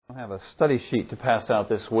I have a study sheet to pass out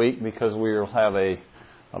this week because we will have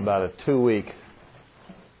about a 2-week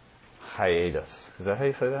hiatus. Is that how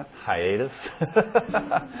you say that? Hiatus?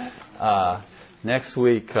 Next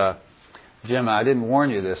week, Jim, I didn't warn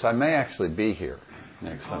you this. I may actually be here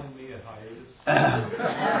next time. Calling me a hiatus? I'm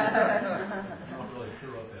not really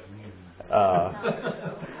sure what that means.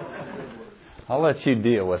 I'll let you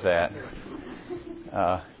deal with that.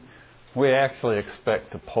 We actually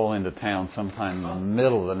expect to pull into town sometime in the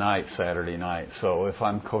middle of the night, Saturday night. So if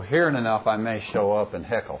I'm coherent enough, I may show up and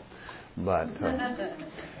heckle. But so.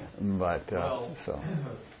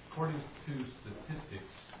 According to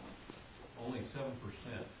statistics, only 7%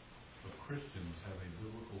 of Christians have a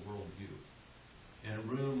biblical worldview. In a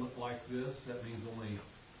room like this, that means only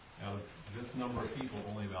out of this number of people,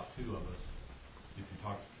 only about 2 of us, if you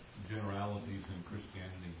talk generalities in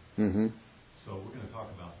Christianity. Mm-hmm. So we're going to talk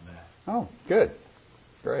about that. Oh, good.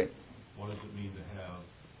 Great. What does it mean to have?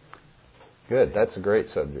 Good. That's a great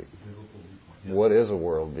subject. Biblical viewpoint. Yeah. What is a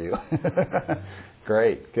worldview?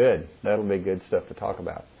 Great. Good. That'll be good stuff to talk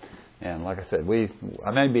about. And like I said,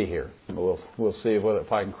 I may be here. We'll see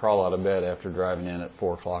if I can crawl out of bed after driving in at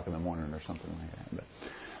 4:00 in the morning or something like that.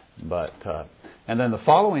 But and then the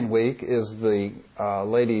following week is the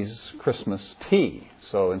ladies' Christmas tea.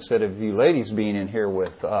 So instead of you ladies being in here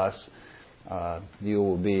with us, you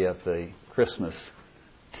will be at the Christmas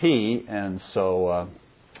tea, and so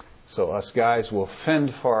us guys will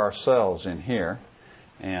fend for ourselves in here,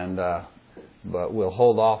 and but we'll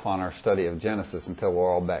hold off on our study of Genesis until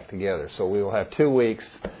we're all back together. So we will have 2 weeks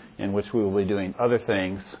in which we will be doing other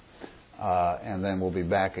things, and then we'll be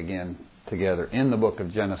back again together in the book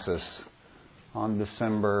of Genesis on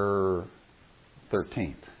December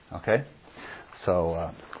 13th. Okay,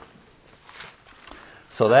 so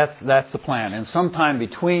that's the plan. And sometime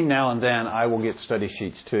between now and then, I will get study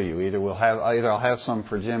sheets to you. Either I'll have some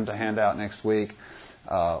for Jim to hand out next week,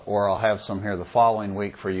 or I'll have some here the following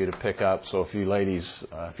week for you to pick up. So if you ladies,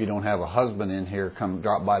 if you don't have a husband in here, come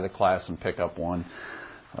drop by the class and pick up one,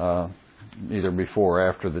 either before or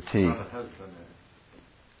after the tea. Not a husband.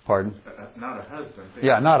 Pardon? Not a husband.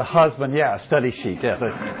 Yeah, not a husband. Yeah, a study sheet. Yeah,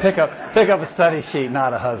 so pick up a study sheet,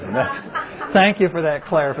 not a husband. Thank you for that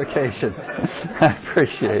clarification. I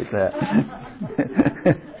appreciate that.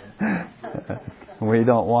 We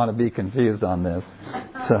don't want to be confused on this.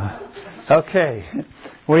 So, okay,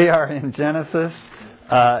 we are in Genesis,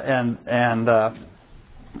 and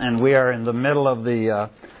we are in the middle of the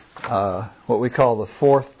what we call the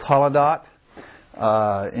fourth Toledot.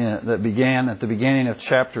 That began at the beginning of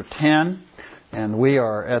chapter 10, and we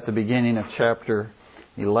are at the beginning of chapter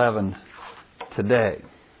 11 today.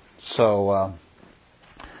 So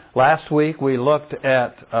last week we looked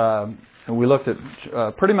at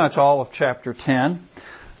pretty much all of chapter 10,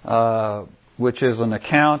 which is an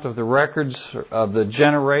account of the records of the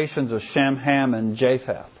generations of Shem, Ham, and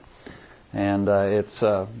Japheth. And it's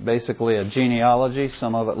basically a genealogy,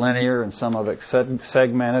 some of it linear and some of it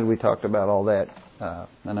segmented. We talked about all that a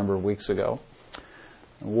number of weeks ago.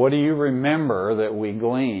 What do you remember that we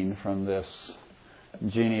glean from this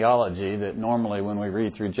genealogy that normally when we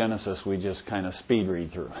read through Genesis we just kind of speed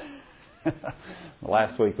read through?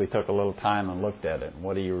 Last week we took a little time and looked at it.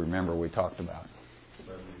 What do you remember we talked about?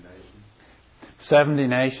 70 nations. 70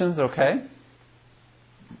 nations, okay.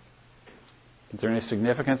 Is there any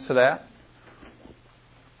significance to that?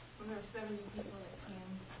 There were 70 people that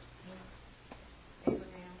came with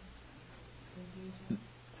Abraham in Egypt.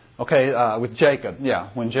 Okay, with Jacob, yeah.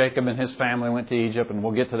 When Jacob and his family went to Egypt, and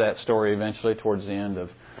we'll get to that story eventually towards the end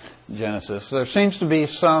of Genesis. There seems to be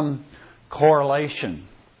some correlation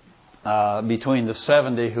between the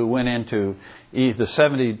 70 who went into the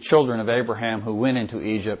 70 children of Abraham who went into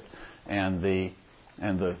Egypt and the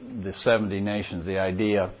 70 nations. The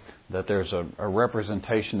idea that there's a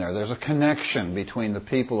representation there. There's a connection between the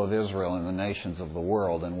people of Israel and the nations of the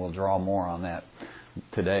world, and we'll draw more on that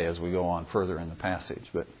today as we go on further in the passage.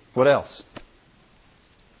 But what else?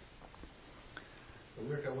 Well,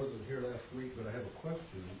 Rick, I wasn't here last week, but I have a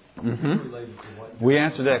question related to what... We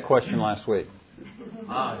answered that question last week.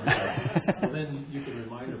 Yeah. Well, then you can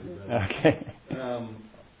remind everybody. Okay.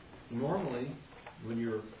 Normally, when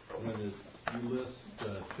you list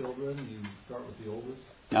children, you start with the oldest.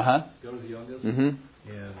 Uh-huh. Go to the youngest. Mm-hmm.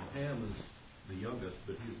 And Ham is the youngest,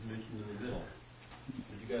 but he's mentioned in the middle.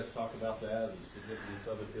 Did you guys talk about that, the significance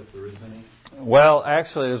of it, if there is any? Well,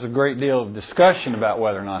 actually, there's a great deal of discussion about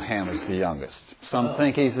whether or not Ham is the youngest. Some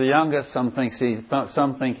think he's the youngest. Some think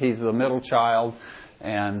he's the middle child.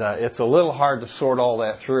 And it's a little hard to sort all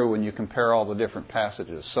that through when you compare all the different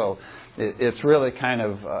passages. So it's really kind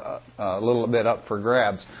of a little bit up for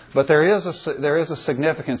grabs. But there is a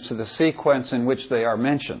significance to the sequence in which they are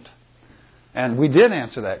mentioned. And we did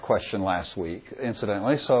answer that question last week,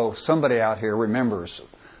 incidentally. So somebody out here remembers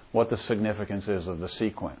what the significance is of the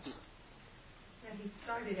sequence. And he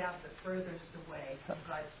started out the furthest away from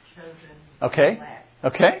God's chosen Okay. elect.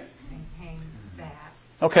 Okay. And came back.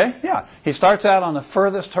 Okay, yeah. He starts out on the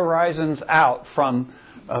furthest horizons out from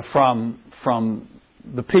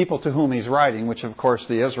the people to whom he's writing, which of course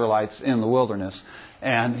the Israelites in the wilderness.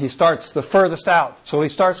 And he starts the furthest out. So he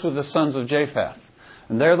starts with the sons of Japheth.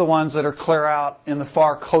 And they're the ones that are clear out in the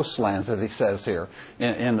far coastlands, as he says here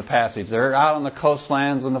in the passage. They're out on the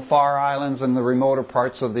coastlands and the far islands and the remoter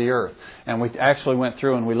parts of the earth. And we actually went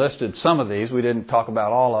through and we listed some of these. We didn't talk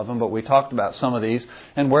about all of them, but we talked about some of these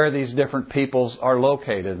and where these different peoples are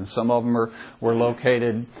located. And some of them were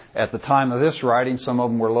located at the time of this writing. Some of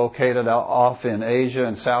them were located off in Asia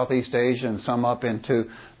and Southeast Asia, and some up into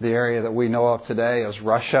the area that we know of today as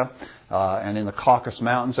Russia. And in the Caucasus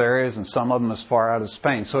Mountains areas, and some of them as far out as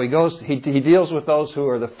Spain. So he deals with those who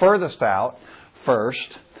are the furthest out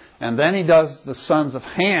first, and then he does the sons of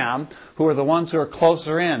Ham, who are the ones who are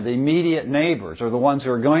closer in, the immediate neighbors, or the ones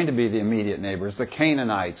who are going to be the immediate neighbors, the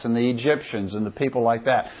Canaanites and the Egyptians and the people like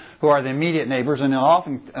that, who are the immediate neighbors and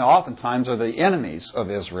oftentimes are the enemies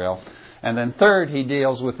of Israel. And then third, he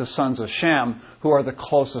deals with the sons of Shem, who are the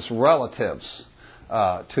closest relatives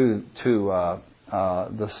to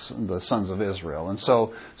the sons of Israel. And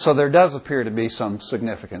so there does appear to be some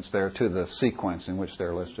significance there to the sequence in which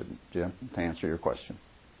they're listed, Jim, to answer your question.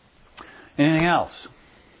 Anything else?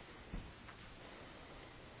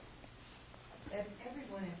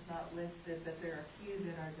 Everyone is not listed, but there are a few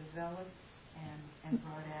that are developed and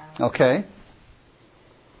brought out. Okay.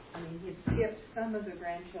 I mean, he'd skip some of the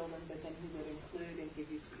grandchildren, but then he would include and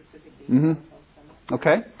give you specific details on some.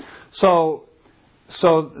 Okay.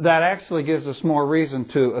 So that actually gives us more reason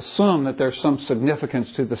to assume that there's some significance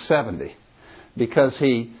to the 70, because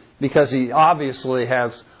he obviously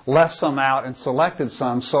has left some out and selected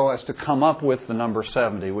some so as to come up with the number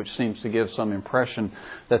 70, which seems to give some impression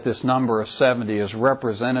that this number of 70 is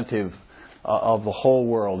representative of the whole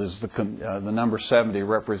world. Is the number 70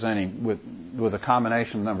 representing with a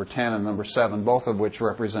combination of number 10 and number 7, both of which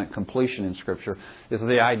represent completion in Scripture, is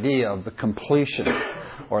the idea of the completion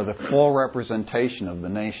or the full representation of the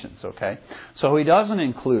nations. Okay, so he doesn't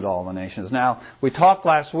include all the nations. Now, we talked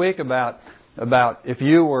last week about if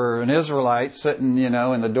you were an Israelite sitting,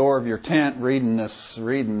 in the door of your tent reading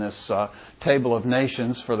this table of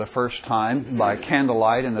nations for the first time by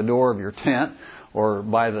candlelight in the door of your tent, or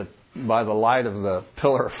by the light of the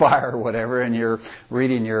pillar of fire or whatever, and you're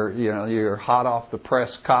reading your hot off the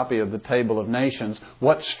press copy of the Table of Nations,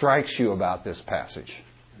 what strikes you about this passage?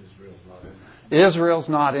 Israel's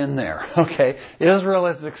not in there. Okay, Israel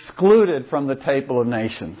is excluded from the Table of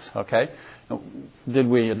Nations. Okay, did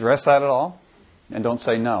we address that at all? And don't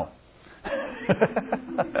say no. God had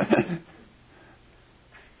a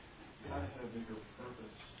bigger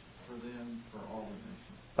purpose for them, for all the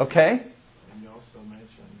nations. Okay. And you also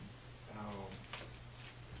mentioned how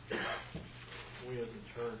we as a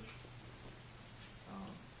church,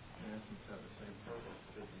 in essence, have the same purpose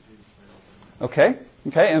because of Jesus' name.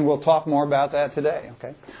 Okay, and we'll talk more about that today.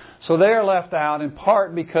 Okay, so they are left out in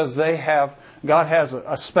part because God has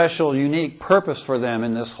a special, unique purpose for them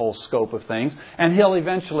in this whole scope of things, and He'll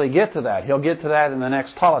eventually get to that. He'll get to that in the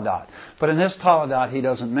next Toledot. But in this Toledot, He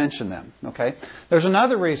doesn't mention them. Okay, there's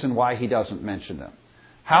another reason why He doesn't mention them.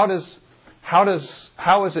 How is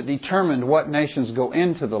it determined what nations go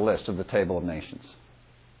into the list of the Table of Nations?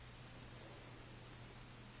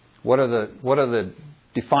 What are the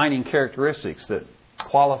defining characteristics that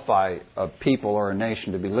qualify a people or a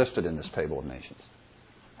nation to be listed in this Table of Nations?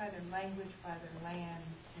 By their language, by their land,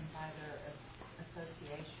 and by their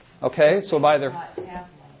association. Okay, so by their... Not have land.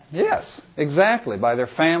 Yes, exactly. By their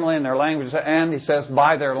family and their language. And he says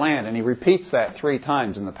by their land. And he repeats that 3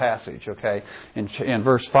 times in the passage, okay? In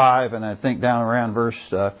verse 5, and I think down around verse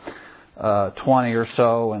 20 or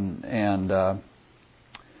so. And at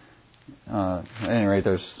any rate,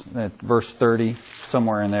 there's verse 30,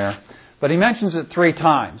 somewhere in there. But he mentions it 3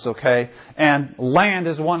 times, okay? And land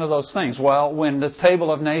is one of those things. Well, when the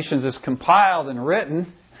Table of Nations is compiled and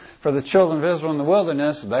written for the children of Israel in the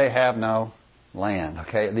wilderness, they have no land,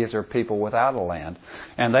 okay? These are people without a land.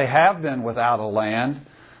 And they have been without a land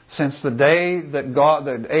since the day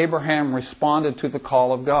that Abraham responded to the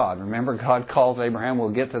call of God. Remember, God calls Abraham. We'll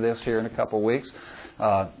get to this here in a couple of weeks.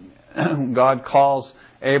 God calls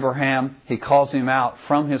Abraham, He calls him out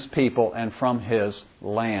from his people and from his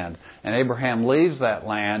land. And Abraham leaves that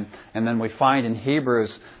land, and then we find in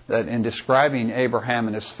Hebrews that in describing Abraham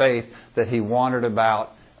and his faith that he wandered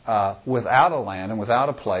about without a land and without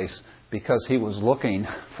a place because he was looking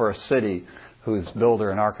for a city whose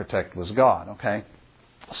builder and architect was God. Okay?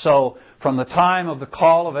 So, from the time of the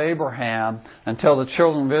call of Abraham until the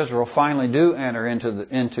children of Israel finally do enter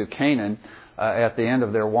into Canaan at the end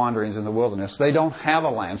of their wanderings in the wilderness, they don't have a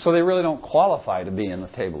land. So they really don't qualify to be in the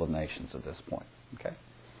table of nations at this point. Okay?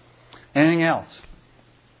 Anything else?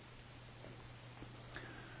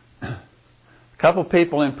 A couple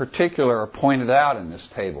people in particular are pointed out in this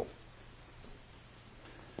table.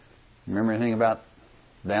 Remember anything about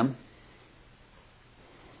them?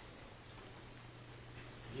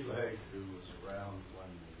 Peleg, who was around when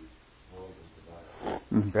the world was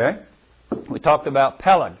divided. Okay. We talked about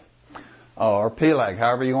Peleg, or Peleg,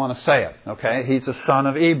 however you want to say it. Okay. He's the son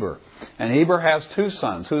of Eber. And Eber has two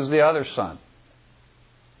sons. Who's the other son?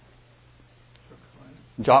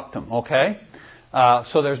 Joktan. Okay.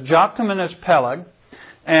 So there's Joktan and there's Peleg.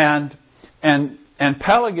 And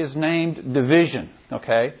Peleg is named division.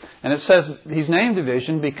 Okay. And it says he's named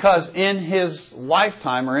division because in his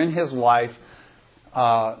lifetime, or in his life,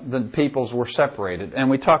 the peoples were separated. And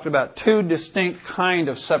we talked about two distinct kind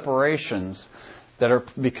of separations that are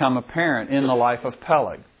become apparent in the life of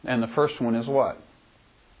Peleg. And the first one is what?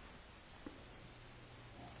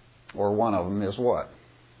 Or one of them is what?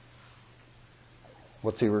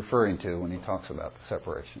 What's he referring to when he talks about the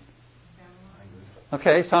separation?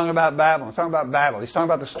 Okay, he's talking about Babylon. He's talking about Babel. He's talking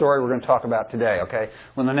about the story we're going to talk about today, okay?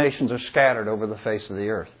 When the nations are scattered over the face of the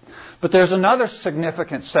earth. But there's another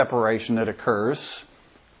significant separation that occurs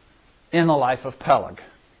in the life of Peleg,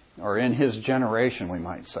 or in his generation, we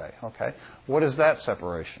might say, okay? What is that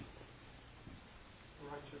separation?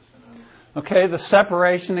 Okay, the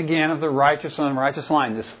separation again of the righteous and unrighteous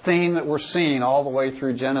line. This theme that we're seeing all the way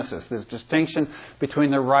through Genesis. This distinction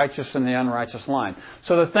between the righteous and the unrighteous line.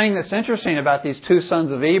 So the thing that's interesting about these two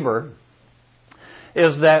sons of Eber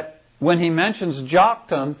is that when he mentions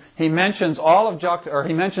Joktan, he mentions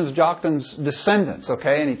he mentions Joktan's descendants,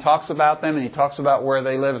 okay? And he talks about them and he talks about where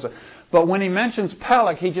they live. But when he mentions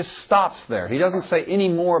Peleg, he just stops there. He doesn't say any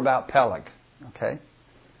more about Peleg, okay?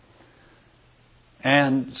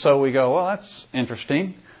 And so we go, well, that's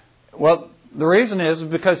interesting. Well, the reason is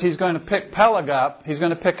because he's going to pick Peleg up. He's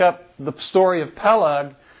going to pick up the story of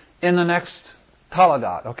Peleg in the next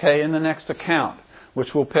Toledot, okay, in the next account,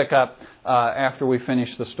 which we'll pick up after we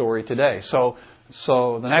finish the story today. So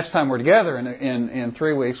the next time we're together in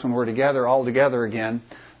 3 weeks, when we're together all together again,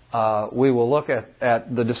 we will look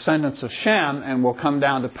at the descendants of Shem, and we'll come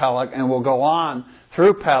down to Peleg, and we'll go on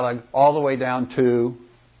through Peleg all the way down to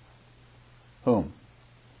whom?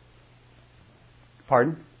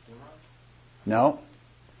 Pardon? No.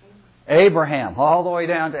 Abraham, all the way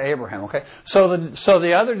down to Abraham. Okay, so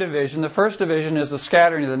the other division, the first division, is the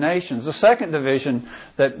scattering of the nations. The second division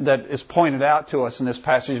that is pointed out to us in this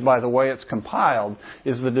passage by the way it's compiled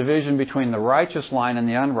is the division between the righteous line and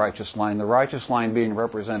the unrighteous line. The righteous line being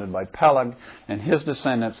represented by Peleg and his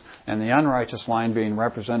descendants, and the unrighteous line being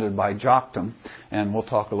represented by Joktan. And we'll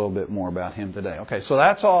talk a little bit more about him today. Okay, so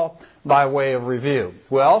that's all by way of review.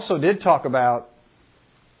 We also did talk about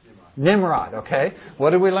Nimrod, okay?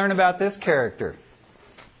 What did we learn about this character?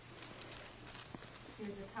 He's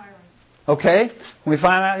a tyrant. Okay? We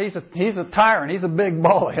find out he's a tyrant. He's a big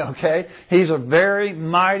bully, okay? He's a very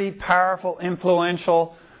mighty, powerful,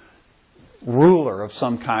 influential ruler of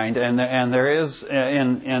some kind, and there is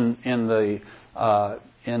in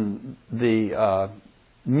the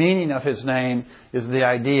meaning of his name is the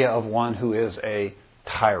idea of one who is a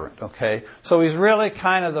tyrant, okay? So he's really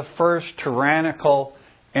kind of the first tyrannical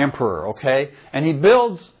emperor, okay? And he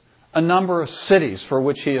builds a number of cities for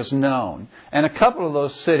which he is known. And a couple of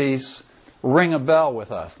those cities ring a bell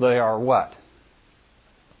with us. They are what?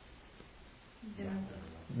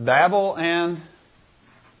 Babel and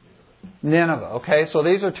Nineveh. Okay, so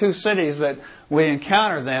these are two cities that we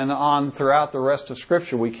encounter then on throughout the rest of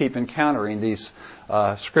Scripture. We keep encountering these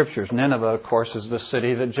Scriptures. Nineveh, of course, is the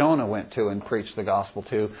city that Jonah went to and preached the gospel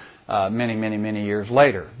to many years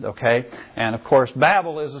later. Okay, and of course,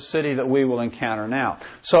 Babel is a city that we will encounter now.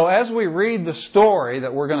 So as we read the story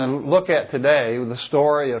that we're going to look at today, the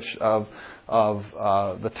story of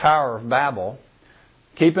the Tower of Babel,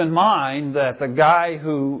 keep in mind that the guy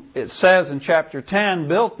who, it says in chapter 10,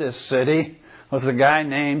 built this city was a guy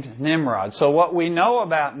named Nimrod. So what we know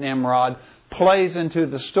about Nimrod plays into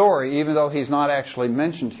the story, even though he's not actually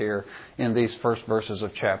mentioned here in these first verses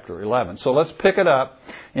of chapter 11. So let's pick it up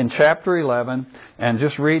in chapter 11 and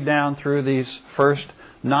just read down through these first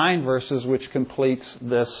 9 verses which completes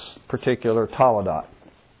this particular Toledot.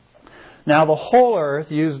 Now the whole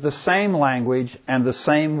earth used the same language and the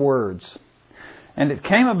same words. And it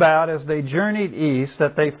came about as they journeyed east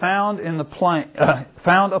that they found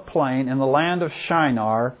a plain in the land of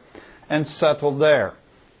Shinar and settled there.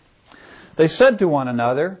 They said to one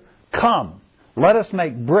another, "Come, let us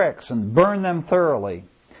make bricks and burn them thoroughly."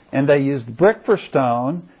 And they used brick for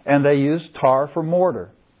stone, and they used tar for mortar.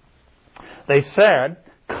 They said,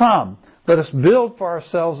 "Come, let us build for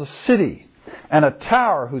ourselves a city, and a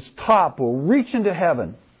tower whose top will reach into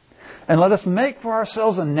heaven. And let us make for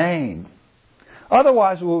ourselves a name.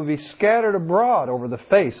 Otherwise we will be scattered abroad over the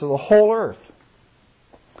face of the whole earth."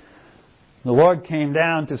 The Lord came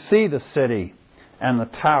down to see the city and the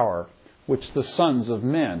tower which the sons of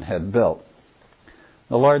men had built.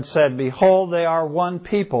 The Lord said, "Behold, they are one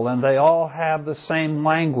people, and they all have the same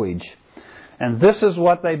language. And this is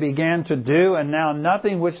what they began to do, and now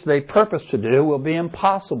nothing which they purpose to do will be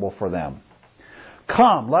impossible for them.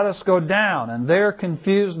 Come, let us go down, and there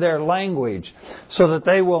confuse their language, so that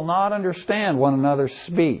they will not understand one another's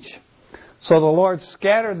speech." So the Lord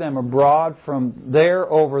scattered them abroad from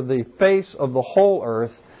there over the face of the whole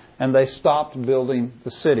earth, and they stopped building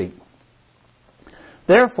the city.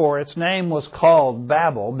 Therefore its name was called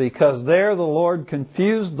Babel, because there the Lord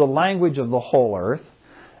confused the language of the whole earth,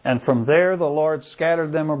 and from there the Lord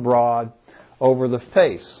scattered them abroad over the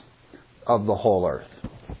face of the whole earth.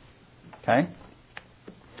 Okay?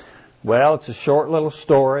 Well, it's a short little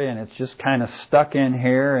story, and it's just kind of stuck in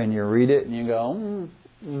here, and you read it and you go,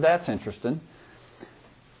 that's interesting.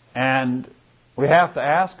 And we have to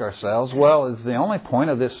ask ourselves, well, is the only point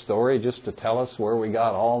of this story just to tell us where we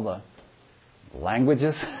got all the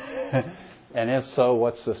languages? And if so,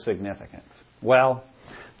 what's the significance? Well,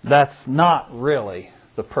 that's not really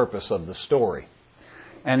the purpose of the story.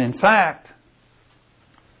 And in fact,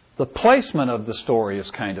 the placement of the story is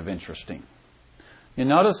kind of interesting. You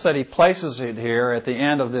notice that he places it here at the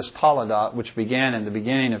end of this Toledot, which began in the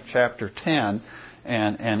beginning of chapter 10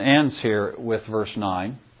 and ends here with verse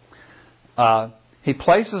 9. He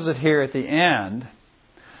places it here at the end.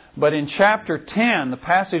 But in chapter 10, the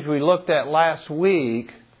passage we looked at last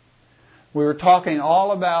week, we were talking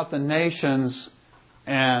all about the nations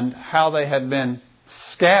and how they had been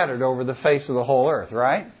scattered over the face of the whole earth,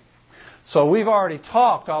 right? So we've already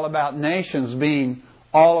talked all about nations being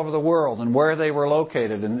all over the world and where they were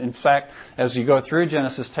located. And in fact, as you go through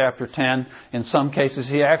Genesis chapter 10, in some cases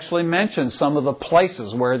he actually mentions some of the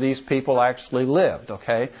places where these people actually lived,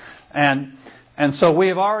 okay? And so we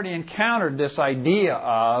have already encountered this idea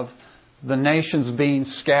of the nations being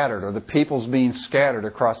scattered or the peoples being scattered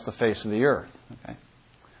across the face of the earth. Okay?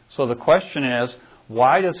 So the question is,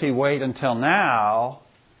 why does he wait until now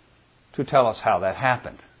to tell us how that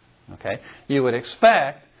happened? Okay? You would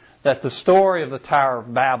expect that the story of the Tower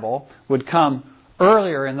of Babel would come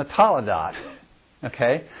earlier in the Toledot.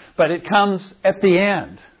 Okay? But it comes at the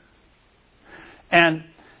end. And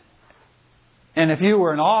if you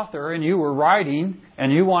were an author and you were writing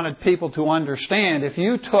and you wanted people to understand, if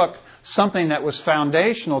you took something that was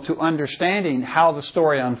foundational to understanding how the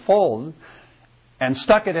story unfolded and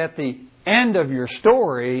stuck it at the end of your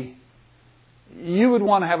story, you would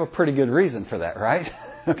want to have a pretty good reason for that, right?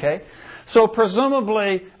 Okay? So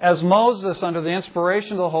presumably, as Moses, under the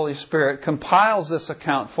inspiration of the Holy Spirit, compiles this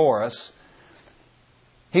account for us,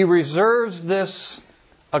 he reserves this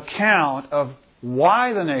account of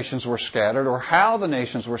why the nations were scattered or how the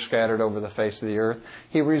nations were scattered over the face of the earth.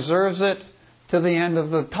 He reserves it to the end of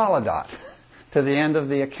the Toledot, to the end of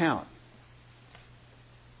the account.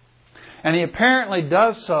 And he apparently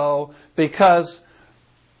does so because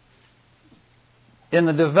in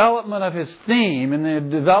the development of his theme, in the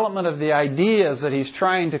development of the ideas that he's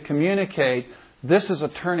trying to communicate, this is a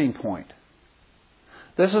turning point.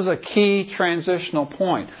 This is a key transitional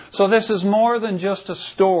point. So this is more than just a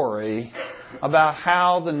story about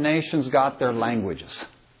how the nations got their languages.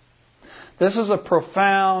 This is a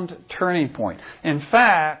profound turning point. In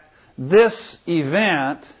fact, this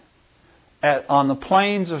event on the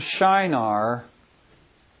plains of Shinar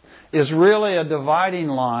is really a dividing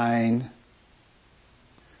line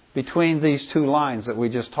between these two lines that we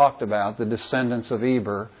just talked about, the descendants of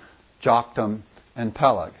Eber, Joktan, and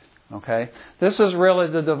Peleg. Okay? This is really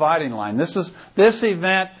the dividing line. This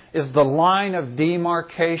event is the line of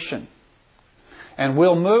demarcation. And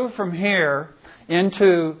we'll move from here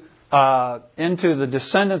into the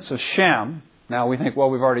descendants of Shem. Now we think, well,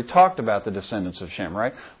 we've already talked about the descendants of Shem,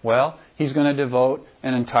 right? Well, he's going to devote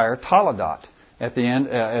an entire Toledot. At the end,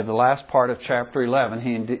 at the last part of chapter 11,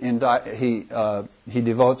 he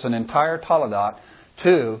devotes an entire Toledot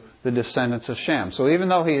to the descendants of Shem. So even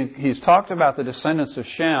though he's talked about the descendants of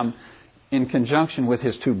Shem in conjunction with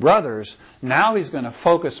his two brothers, now he's going to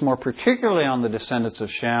focus more particularly on the descendants of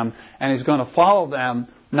Shem, and he's going to follow them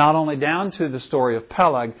not only down to the story of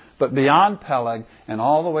Peleg, but beyond Peleg and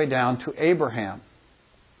all the way down to Abraham.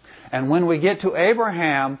 And when we get to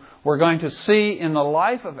Abraham, we're going to see in the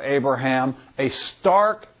life of Abraham a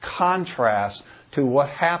stark contrast to what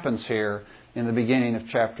happens here in the beginning of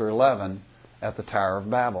chapter 11 at the Tower of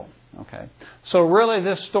Babel. Okay. So really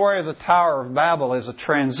this story of the Tower of Babel is a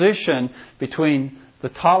transition between the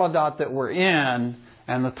Toledot that we're in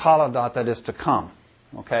and the Toledot that is to come.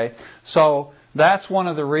 Okay. So that's one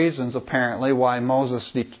of the reasons, apparently, why Moses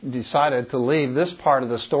decided to leave this part of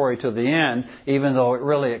the story to the end, even though it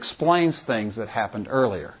really explains things that happened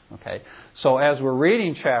earlier. Okay. So as we're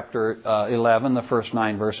reading chapter 11, the first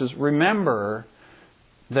 9 verses, remember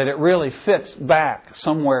that it really fits back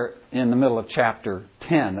somewhere in the middle of chapter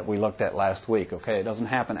 10 that we looked at last week. Okay, it doesn't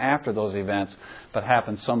happen after those events, but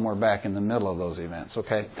happens somewhere back in the middle of those events.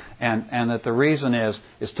 Okay, and that the reason is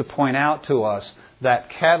to point out to us that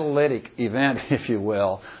catalytic event, if you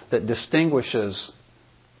will, that distinguishes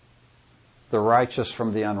the righteous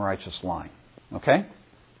from the unrighteous line. Okay.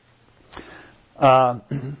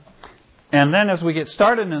 And then as we get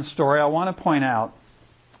started in the story, I want to point out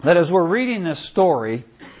that as we're reading this story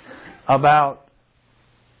about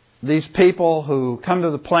these people who come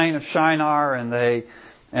to the plain of Shinar and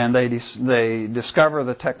they discover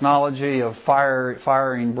the technology of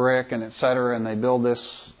firing brick and etc. and they build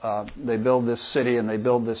this city and they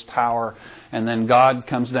build this tower, and then God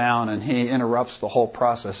comes down and He interrupts the whole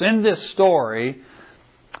process. In this story,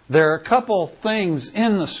 there are a couple things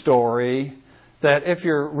in the story that if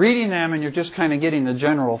you're reading them and you're just kind of getting the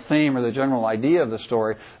general theme or the general idea of the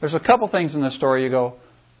story, there's a couple things in the story you go,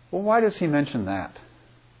 well, why does he mention that?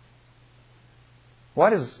 Why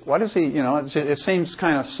does he, it seems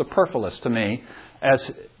kind of superfluous to me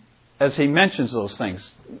as he mentions those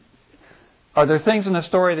things. Are there things in the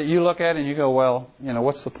story that you look at and you go, well,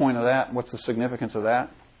 what's the point of that? What's the significance of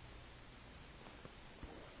that?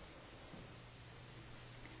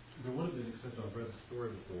 There would have been, except I've read the story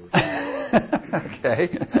before. Okay.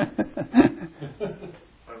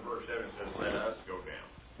 Verse 7 says, let us go down.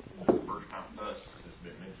 The first time us has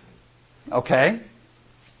been mentioned. Okay.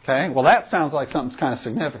 Okay. Well, that sounds like something's kind of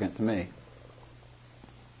significant to me.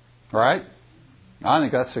 Right? I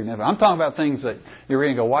think that's significant. I'm talking about things that you're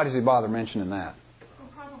reading and go, why does he bother mentioning that? Well,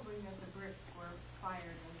 probably that the bricks were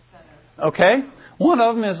fired instead of... Okay. One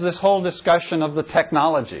of them is this whole discussion of the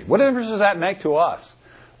technology. What difference does that make to us?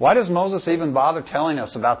 Why does Moses even bother telling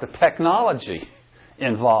us about the technology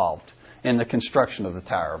involved in the construction of the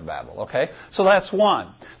Tower of Babel? Okay? So that's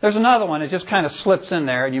one. There's another one. It just kind of slips in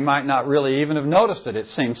there and you might not really even have noticed it. It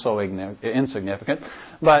seems so insignificant.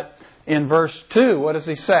 But in verse 2, what does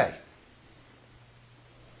he say?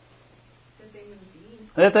 That they moved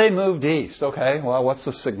east. That they moved east. Okay. Well, what's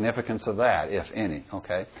the significance of that, if any?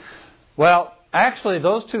 Okay. Well, actually,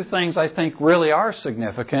 those two things I think really are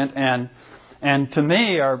significant and to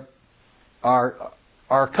me are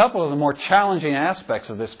a couple of the more challenging aspects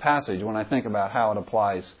of this passage when I think about how it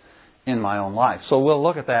applies in my own life. So we'll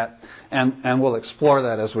look at that and we'll explore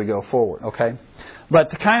that as we go forward. Okay?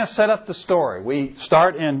 But to kind of set up the story, we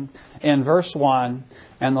start in verse 1,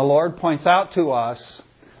 and the Lord points out to us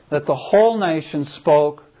that the whole nation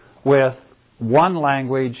spoke with one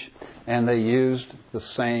language and they used the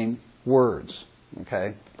same words.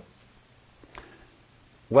 Okay?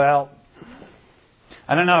 Well,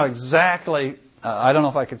 I don't know exactly, I don't know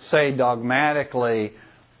if I could say dogmatically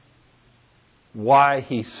why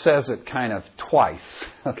he says it kind of twice.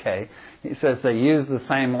 Okay? He says they use the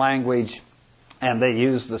same language and they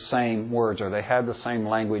use the same words, or they have the same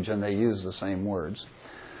language and they use the same words.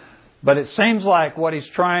 But it seems like what he's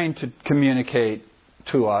trying to communicate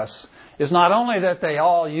to us is not only that they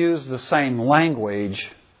all use the same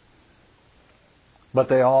language, but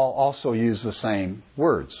they all also use the same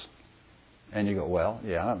words. And you go, well,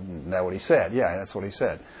 yeah, isn't that what he said? Yeah, that's what he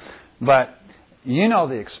said. But you know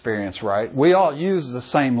the experience, right? We all use the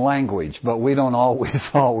same language, but we don't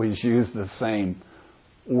always use the same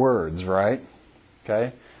words, right?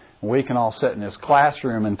 Okay? We can all sit in this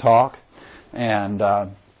classroom and talk, and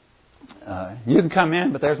you can come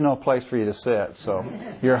in, but there's no place for you to sit. So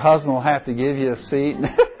your husband will have to give you a seat.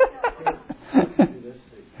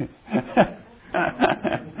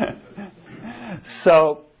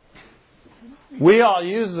 So we all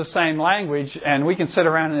use the same language, and we can sit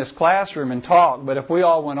around in this classroom and talk, but if we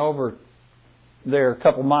all went over there a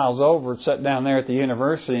couple miles over and sat down there at the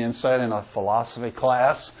university and sat in a philosophy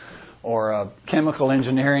class a chemical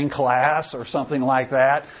engineering class or something like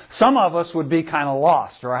that, some of us would be kind of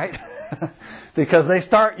lost, right? Because they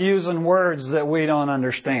start using words that we don't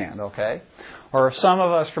understand, okay? Or if some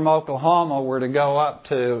of us from Oklahoma were to go up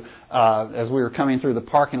to, as we were coming through the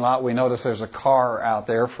parking lot, we noticed there's a car out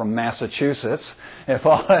there from Massachusetts.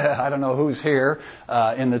 I don't know who's here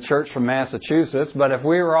in the church from Massachusetts, but if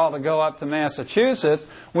we were all to go up to Massachusetts,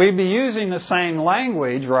 we'd be using the same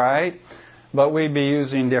language, right? But we'd be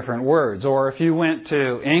using different words. Or if you went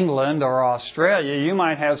to England or Australia, you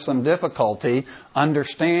might have some difficulty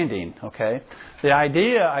understanding, okay? The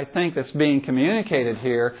idea, I think, that's being communicated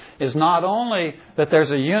here is not only that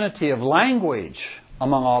there's a unity of language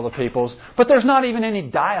among all the peoples, but there's not even any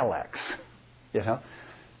dialects, you know?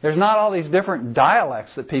 There's not all these different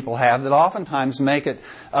dialects that people have that oftentimes make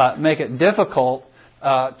it difficult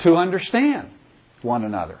to understand one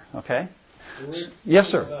another, okay? Yes,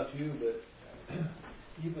 sir. About you, but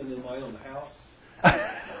even in my own house,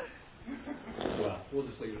 well, we'll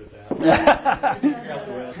just leave it at that. Figure out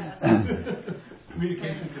the rest.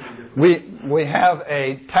 Communication can be different. We have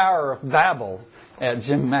a Tower of Babel at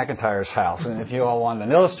Jim McIntyre's house, and if you all want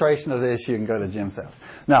an illustration of this, you can go to Jim's house.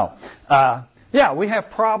 No, we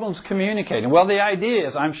have problems communicating. Well, the idea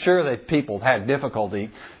is, I'm sure that people had difficulty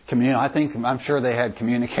I'm sure they had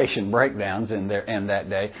communication breakdowns in that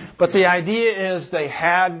day. But the idea is they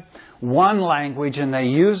had one language and they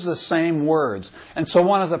used the same words. And so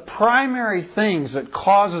one of the primary things that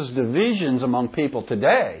causes divisions among people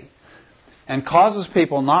today and causes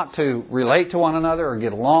people not to relate to one another or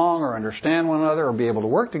get along or understand one another or be able to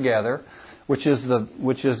work together, which is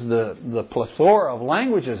the plethora of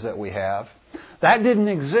languages that we have, that didn't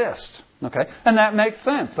exist. Okay? And that makes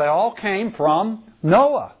sense. They all came from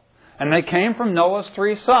Noah. And they came from Noah's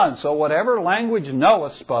 3 sons. So whatever language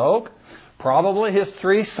Noah spoke, probably his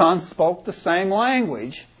 3 sons spoke the same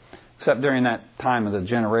language, except during that time of the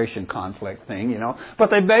generation conflict thing, you know. But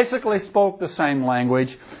they basically spoke the same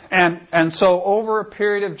language. And so over a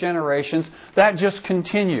period of generations, that just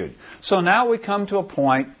continued. So now we come to a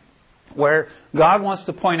point where God wants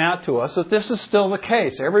to point out to us that this is still the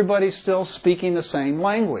case. Everybody's still speaking the same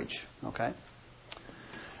language. Okay?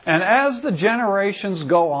 And as the generations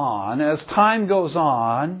go on, as time goes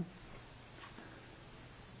on,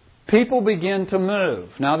 people begin to move.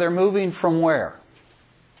 Now they're moving from where?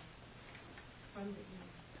 From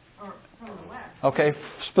the west. Okay,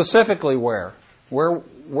 specifically where? Where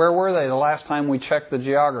were they the last time we checked the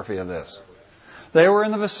geography of this? They were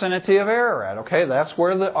in the vicinity of Ararat. Okay, that's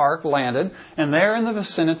where the ark landed, and they're in the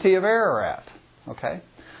vicinity of Ararat. Okay?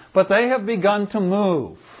 But they have begun to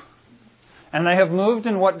move. And they have moved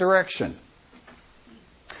in what direction?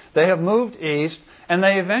 They have moved east, and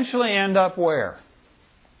they eventually end up where?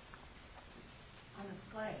 On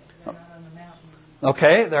a plain. They're not on the mountain.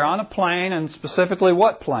 Okay, they're on a plain, and specifically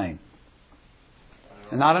what plain?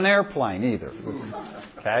 And not an airplane either.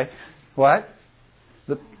 Okay, what?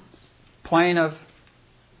 The plain of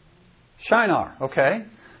Shinar. Okay,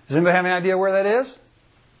 does anybody have any idea where that is?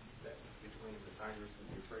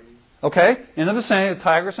 Okay, in the vicinity of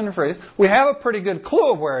Tigris and Euphrates. We have a pretty good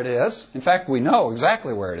clue of where it is. In fact, we know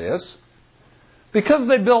exactly where it is. Because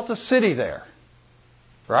they built a city there.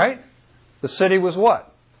 Right? The city was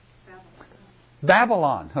what?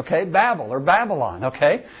 Babylon. Okay, Babel or Babylon.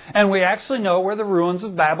 Okay? And we actually know where the ruins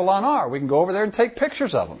of Babylon are. We can go over there and take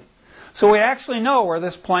pictures of them. So we actually know where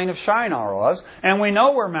this plain of Shinar was. And we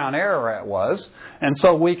know where Mount Ararat was. And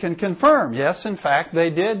so we can confirm, yes, in fact, they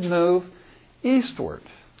did move eastward.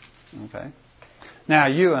 Okay. Now,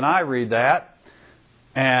 you and I read that,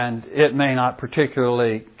 and it may not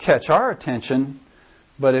particularly catch our attention,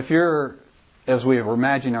 but if you're, as we were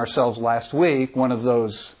imagining ourselves last week, one of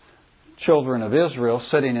those children of Israel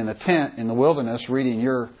sitting in a tent in the wilderness reading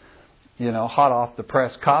your, hot off the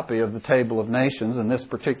press copy of the Table of Nations in this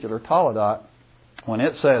particular Toledot, when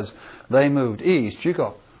it says they moved east, you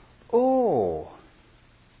go, oh,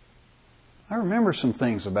 I remember some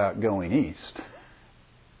things about going east.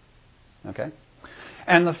 Okay?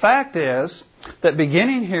 And the fact is that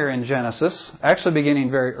beginning here in Genesis, actually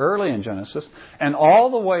beginning very early in Genesis, and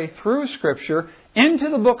all the way through Scripture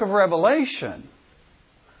into the book of Revelation,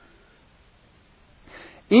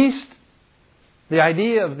 east, the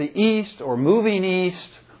idea of the east or moving east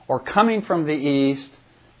or coming from the east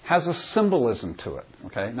has a symbolism to it.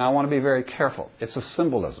 Okay? Now I want to be very careful. It's a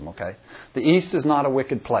symbolism, okay? The east is not a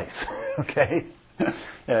wicked place. Okay?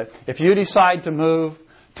 If you decide to move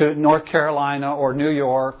to North Carolina or New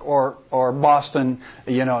York or Boston,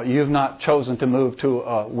 you've not chosen to move to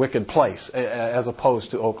a wicked place as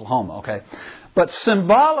opposed to Oklahoma, okay? But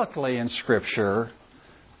symbolically in Scripture,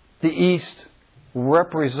 the east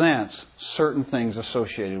represents certain things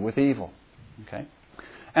associated with evil. Okay?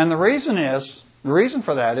 And the reason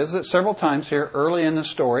for that is that several times here early in the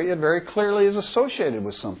story, it very clearly is associated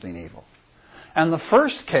with something evil. And the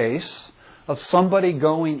first case of somebody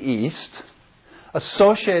going east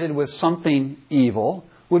associated with something evil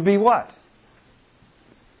would be what?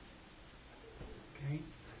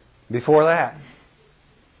 Before that?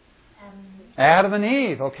 Adam and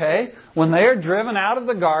Eve, okay? When they are driven out of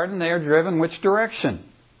the garden, they are driven which direction?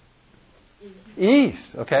 East,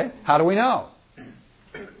 okay? How do we know?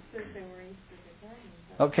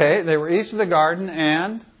 Okay, they were east of the garden,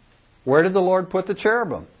 and where did the Lord put the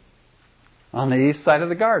cherubim? On the east side of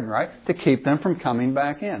the garden, right? To keep them from coming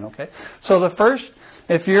back in, okay? So the first,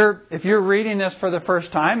 if you're reading this for the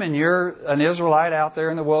first time and you're an Israelite out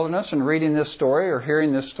there in the wilderness and reading this story or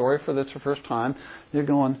hearing this story for the first time, you're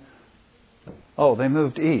going, oh, they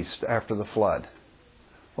moved east after the flood.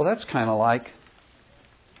 Well, that's kind of like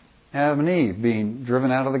Adam and Eve being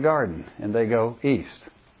driven out of the garden, and they go east.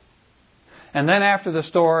 And then after the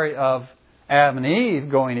story of Adam and Eve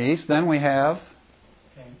going east, then we have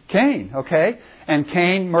Cain, okay? And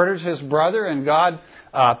Cain murders his brother, and God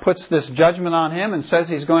puts this judgment on him and says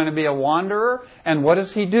he's going to be a wanderer. And what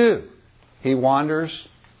does he do? He wanders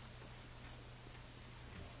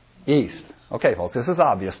east. Okay, folks, this is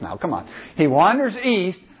obvious now. Come on. He wanders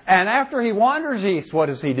east, and after he wanders east, what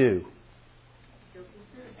does he do?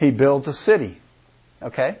 He builds a city.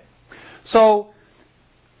 Okay? So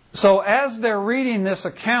as they're reading this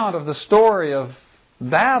account of the story of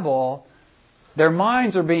Babel, their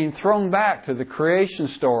minds are being thrown back to the creation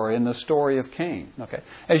story and the story of Cain. Okay?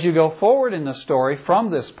 As you go forward in the story from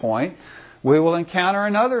this point, we will encounter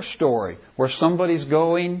another story where somebody's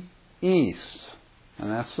going east. And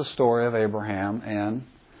that's the story of Abraham and...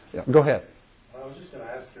 Yeah, go ahead. I was just going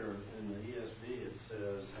to ask her, in the ESV it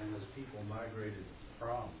says, and his people migrated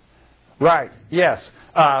from. Right, yes.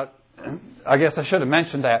 I guess I should have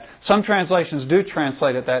mentioned that. Some translations do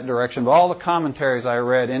translate it that direction, but all the commentaries I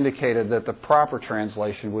read indicated that the proper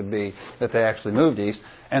translation would be that they actually moved east.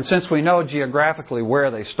 And since we know geographically where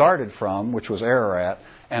they started from, which was Ararat,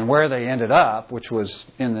 and where they ended up, which was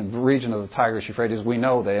in the region of the Tigris-Euphrates, we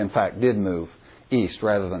know they in fact did move east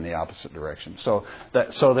rather than the opposite direction. So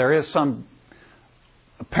there is some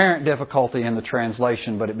apparent difficulty in the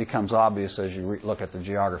translation, but it becomes obvious as you look at the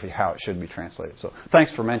geography how it should be translated. So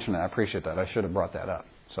thanks for mentioning that. I appreciate that. I should have brought that up.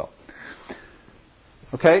 So,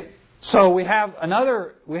 okay. So we have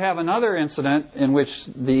another incident in which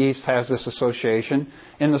the East has this association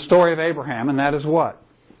in the story of Abraham, and that is what?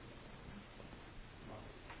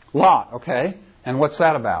 Lot. Okay. And what's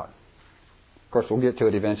that about? Of course, we'll get to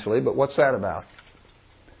it eventually, but what's that about?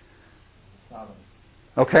 Sodom.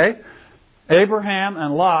 Okay. Abraham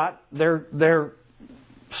and Lot, their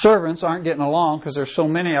servants aren't getting along because there's so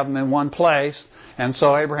many of them in one place. And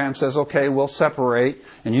so Abraham says, okay, we'll separate.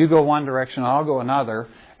 And you go one direction, I'll go another.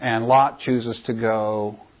 And Lot chooses to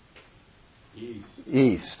go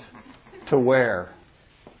east. To where?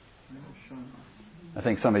 I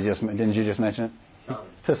think somebody didn't you just mention it?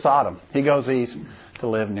 To Sodom. He goes east to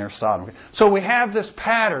live near Sodom. Okay. So we have this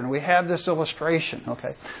pattern. We have this illustration.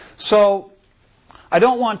 Okay. So I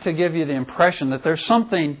don't want to give you the impression that there's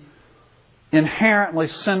something inherently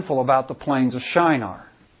sinful about the plains of Shinar.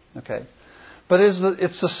 Okay. But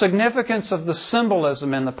it's the significance of the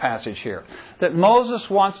symbolism in the passage here. That Moses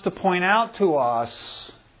wants to point out to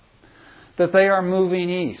us that they are moving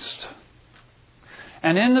east.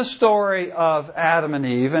 And in the story of Adam and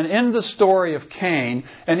Eve, and in the story of Cain,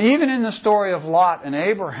 and even in the story of Lot and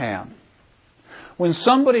Abraham, when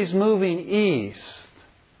somebody's moving east,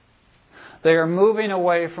 they are moving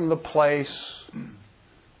away from the place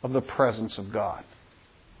of the presence of God.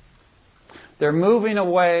 They're moving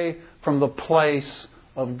away from the place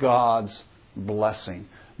of God's blessing.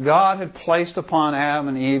 God had placed upon Adam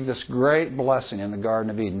and Eve this great blessing in the Garden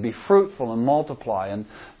of Eden. Be fruitful and multiply and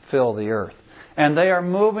fill the earth. And they are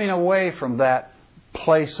moving away from that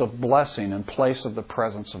place of blessing and place of the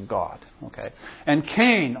presence of God. Okay. And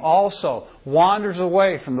Cain also wanders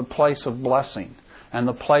away from the place of blessing and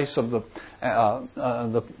the place of the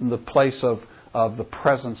place of the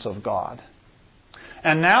presence of God.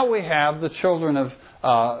 And now we have the children of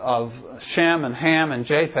Shem and Ham and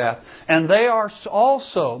Japheth, and they are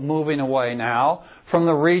also moving away now from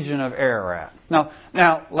the region of Ararat. Now,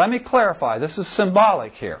 let me clarify. This is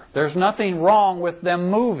symbolic here. There's nothing wrong with them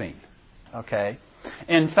moving. Okay?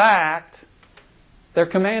 In fact, they're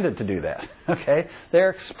commanded to do that. Okay?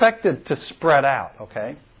 They're expected to spread out.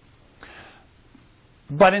 Okay?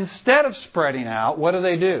 But instead of spreading out, what do?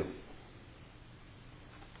 They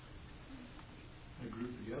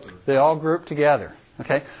group together. They all group together.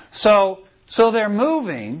 Okay? So they're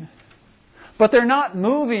moving, but they're not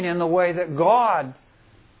moving in the way that God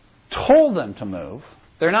told them to move.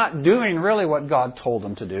 They're not doing really what God told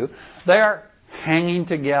them to do. They're hanging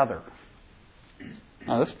together.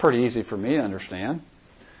 Now, this is pretty easy for me to understand.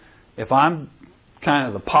 If I'm kind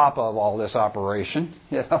of the papa of all this operation,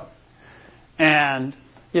 and,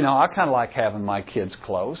 I kind of like having my kids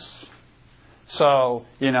close. So,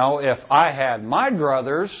 if I had my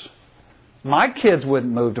druthers, my kids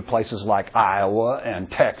wouldn't move to places like Iowa and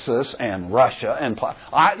Texas and Russia. And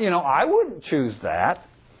I wouldn't choose that.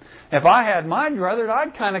 If I had my druthers,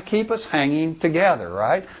 I'd kind of keep us hanging together,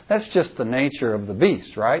 right? That's just the nature of the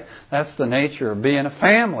beast, right? That's the nature of being a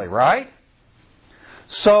family, right?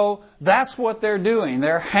 So that's what they're doing.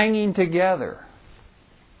 They're hanging together.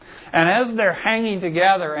 And as they're hanging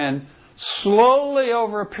together and slowly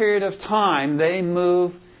over a period of time, they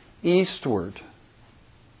move eastward.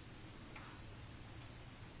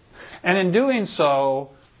 And in doing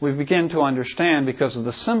so, we begin to understand, because of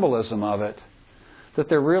the symbolism of it, that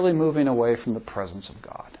they're really moving away from the presence of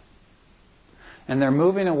God. And they're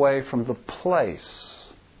moving away from the place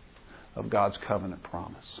of God's covenant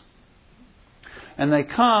promise. And they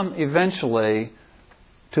come eventually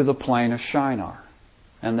to the plain of Shinar.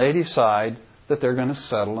 And they decide that they're going to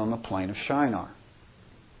settle on the plain of Shinar.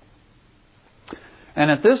 And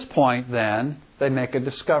at this point, then, they make a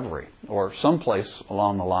discovery. Or someplace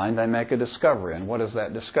along the line, they make a discovery. And what is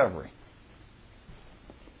that discovery?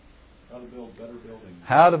 How to build better buildings.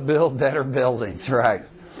 How to build better buildings, right.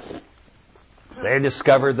 They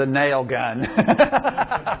discovered the nail gun.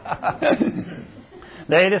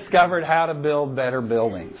 They discovered how to build better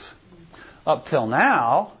buildings. Up till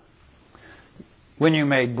now, when you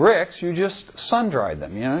made bricks, you just sun-dried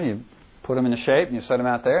them. You put them in a shape and you set them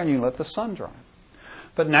out there and you let the sun dry them.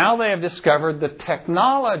 But now they have discovered the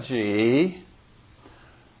technology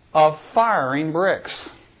of firing bricks.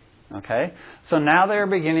 Okay? So now they're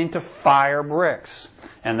beginning to fire bricks.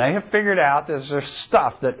 And they have figured out that there's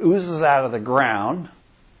stuff that oozes out of the ground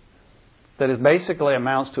that is basically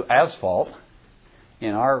amounts to asphalt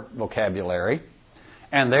in our vocabulary.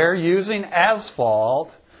 And they're using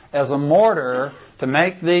asphalt as a mortar to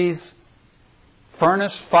make these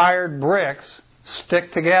furnace-fired bricks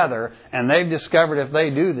stick together. And they've discovered if they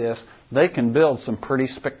do this, they can build some pretty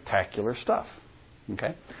spectacular stuff.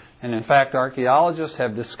 Okay? And in fact, archaeologists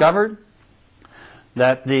have discovered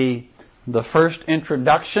that the first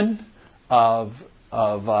introduction of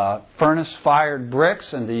furnace-fired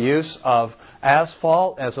bricks and the use of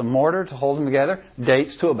asphalt as a mortar to hold them together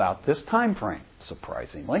dates to about this time frame,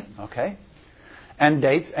 surprisingly. Okay,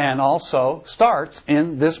 and also starts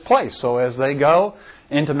in this place. So as they go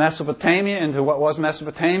into Mesopotamia, into what was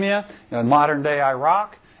Mesopotamia, modern-day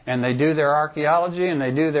Iraq, and they do their archaeology and they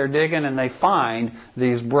do their digging and they find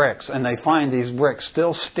these bricks. And they find these bricks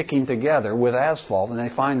still sticking together with asphalt, and they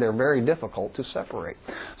find they're very difficult to separate.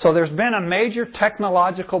 So there's been a major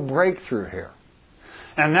technological breakthrough here.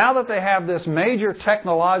 And now that they have this major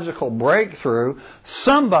technological breakthrough,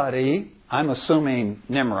 somebody, I'm assuming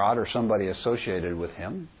Nimrod or somebody associated with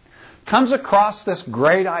him, comes across this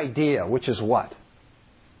great idea, which is what?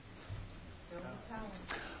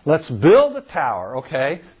 Let's build a tower,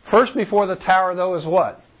 okay? First, before the tower, though, is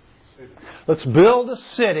what? Let's build a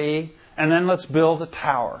city, and then let's build a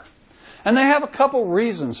tower. And they have a couple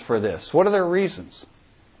reasons for this. What are their reasons?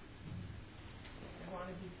 They want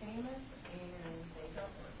to be famous, and they don't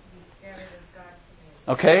want to be scattered as God's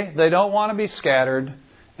command. Okay? They don't want to be scattered,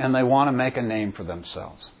 and they want to make a name for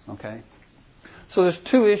themselves. Okay? So there's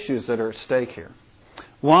two issues that are at stake here.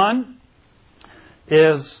 One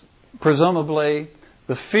is presumably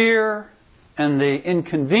the fear and the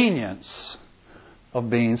inconvenience of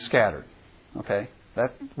being scattered. Okay?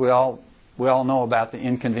 That we all know about the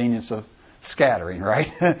inconvenience of scattering,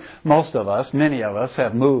 right? Most of us, many of us,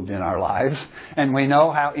 have moved in our lives, and we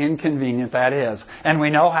know how inconvenient that is. And we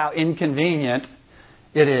know how inconvenient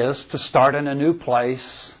it is to start in a new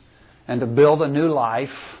place and to build a new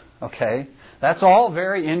life. Okay? That's all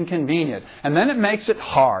very inconvenient. And then it makes it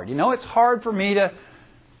hard. It's hard for me to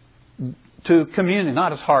communicate.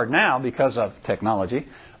 Not as hard now because of technology,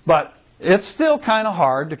 but it's still kind of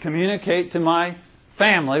hard to communicate to my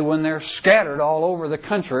family when they're scattered all over the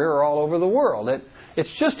country or all over the world. It's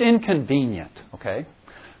just inconvenient, okay?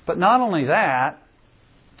 But not only that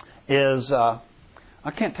is I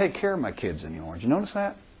can't take care of my kids anymore. Did you notice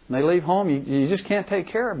that? When they leave home, you just can't take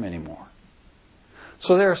care of them anymore.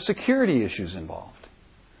 So there are security issues involved.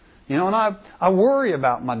 And I worry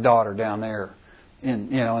about my daughter down there in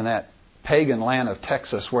that pagan land of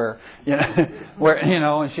Texas where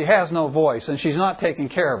and she has no voice and she's not taking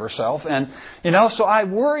care of herself, and so I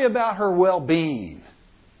worry about her well-being.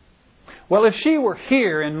 Well, if she were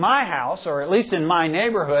here in my house, or at least in my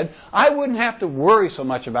neighborhood, I wouldn't have to worry so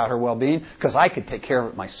much about her well-being because I could take care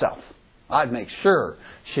of it myself. I'd make sure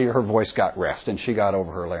her voice got rest and she got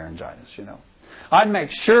over her laryngitis, I'd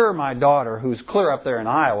make sure my daughter, who's clear up there in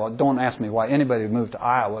Iowa, don't ask me why anybody would move to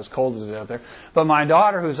Iowa as cold as it is up there, but my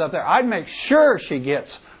daughter who's up there, I'd make sure she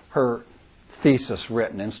gets her thesis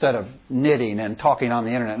written instead of knitting and talking on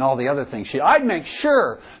the internet and all the other things. I'd make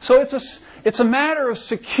sure. So it's a matter of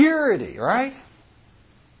security, right?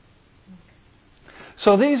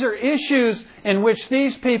 So these are issues in which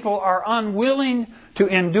these people are unwilling to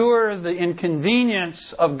endure the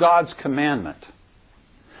inconvenience of God's commandment.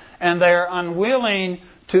 And they are unwilling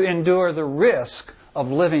to endure the risk of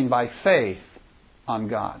living by faith on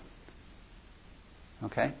God.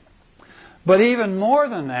 Okay? But even more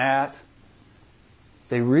than that,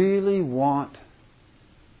 they really want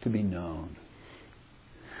to be known.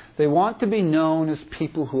 They want to be known as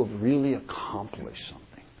people who have really accomplished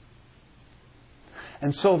something.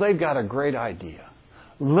 And so they've got a great idea.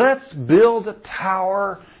 Let's build a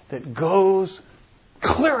tower that goes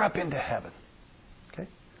clear up into heaven. Okay?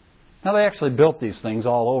 Now they actually built these things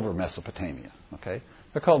all over Mesopotamia. Okay?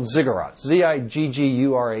 They're called ziggurats.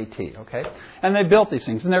 Z-I-G-G-U-R-A-T. Okay? And they built these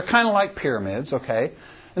things. And they're kind of like pyramids. Okay?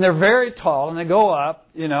 And they're very tall, and they go up,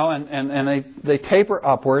 and they taper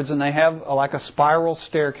upwards, and they have like a spiral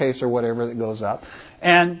staircase or whatever that goes up.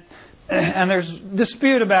 And there's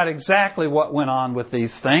dispute about exactly what went on with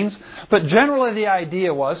these things. But generally the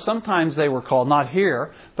idea was, sometimes they were called, not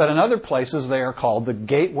here, but in other places they are called the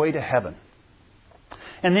gateway to heaven.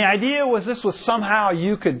 And the idea was this was somehow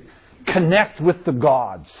you could connect with the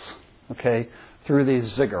gods, okay, through these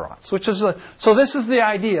ziggurats. So this is the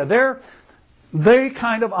idea. They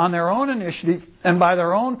kind of, on their own initiative and by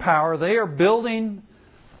their own power, they are building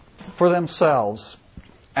for themselves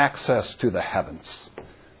access to the heavens.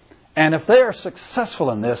 And if they are successful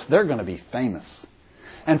in this, they're going to be famous.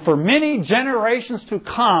 And for many generations to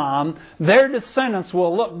come, their descendants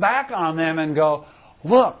will look back on them and go,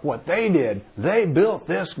 look what they did. They built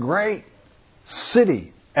this great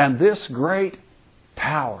city and this great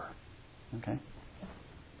tower. Okay?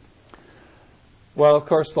 Well, of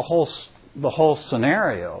course, the whole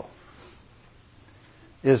scenario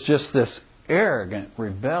is just this arrogant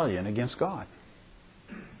rebellion against God.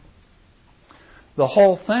 The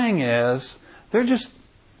whole thing is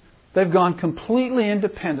they've gone completely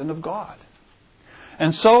independent of God.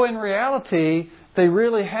 And so in reality, they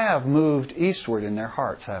really have moved eastward in their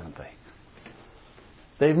hearts, haven't they?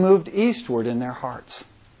 They've moved eastward in their hearts.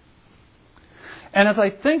 And as I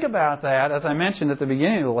think about that, as I mentioned at the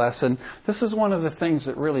beginning of the lesson, this is one of the things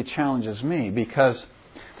that really challenges me because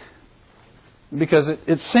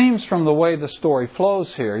it seems from the way the story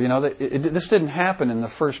flows here, this didn't happen in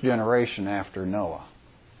the first generation after Noah.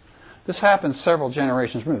 This happened several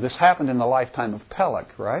generations removed. This happened in the lifetime of Peleg,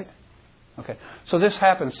 right? Okay. So this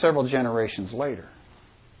happened several generations later.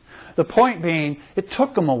 The point being, it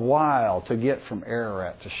took them a while to get from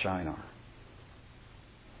Ararat to Shinar.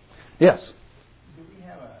 Yes? Do we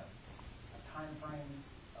have a time frame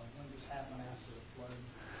of when this happened after the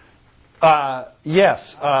flood?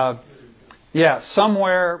 Yes.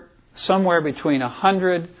 Somewhere between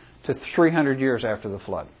 100 to 300 years after the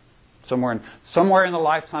flood. Somewhere in the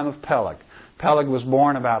lifetime of Peleg. Peleg was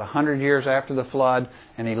born about 100 years after the flood,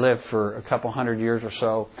 and he lived for a couple hundred years or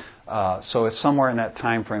so. So it's somewhere in that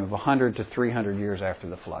time frame of 100 to 300 years after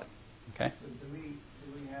the flood. Okay? So do we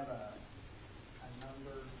have a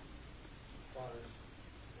number as far as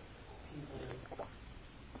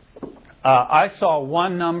people? I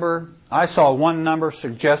saw one number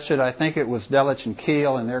suggested. I think it was Delitzsch and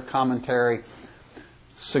Keel in their commentary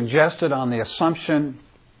suggested on the assumption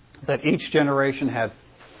that each generation had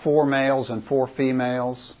 4 males and 4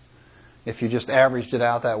 females. If you just averaged it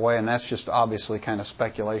out that way, and that's just obviously kind of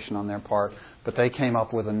speculation on their part, but they came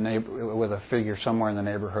up with a figure somewhere in the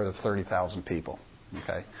neighborhood of 30,000 people.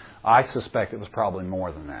 Okay, I suspect it was probably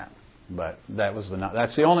more than that, but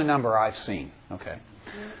that's the only number I've seen. Okay,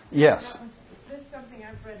 yes. This is something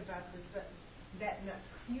I've read about this, but that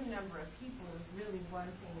few number of people is really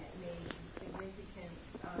one thing that made it significant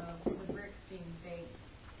with bricks being baked.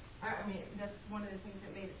 I mean, that's one of the things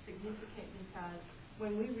that made it significant because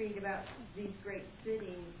when we read about these great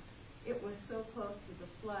cities, it was so close to the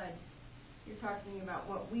flood. You're talking about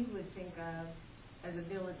what we would think of as a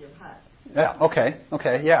village of huts. Yeah. Okay.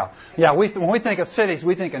 Yeah. When we think of cities,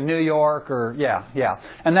 we think of New York, or yeah,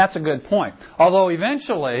 and that's a good point. Although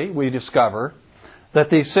eventually we discover that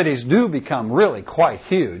these cities do become really quite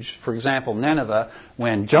huge. For example, Nineveh,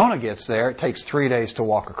 when Jonah gets there, it takes 3 days to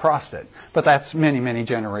walk across it. But that's many, many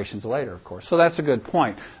generations later, of course. So that's a good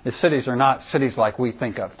point. The cities are not cities like we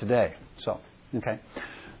think of today. So, okay.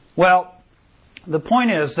 Well, the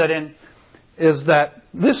point is that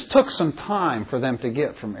this took some time for them to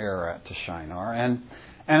get from Ararat to Shinar. And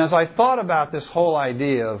as I thought about this whole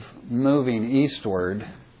idea of moving eastward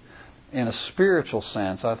in a spiritual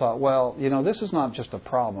sense, I thought, well, this is not just a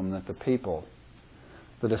problem that the people,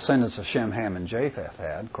 the descendants of Shem, Ham, and Japheth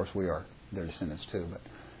had. Of course, we are their descendants too. But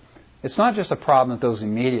it's not just a problem that those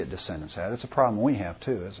immediate descendants had. It's a problem we have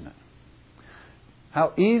too, isn't it?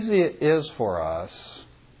 How easy it is for us,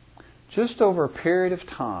 just over a period of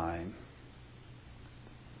time,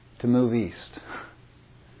 to move east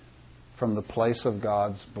from the place of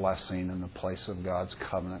God's blessing and the place of God's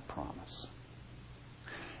covenant promise.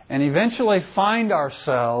 And eventually find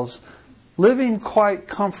ourselves living quite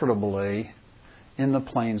comfortably in the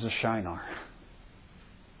plains of Shinar.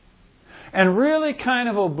 And really kind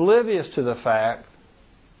of oblivious to the fact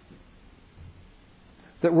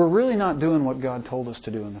that we're really not doing what God told us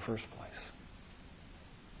to do in the first place.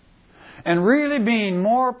 And really being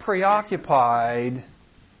more preoccupied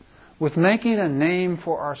with making a name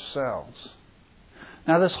for ourselves.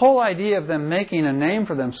 Now, this whole idea of them making a name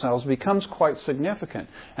for themselves becomes quite significant.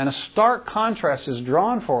 And a stark contrast is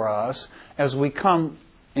drawn for us as we come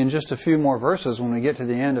in just a few more verses when we get to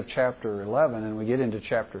the end of chapter 11 and we get into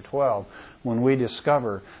chapter 12, when we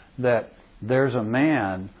discover that there's a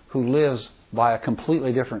man who lives by a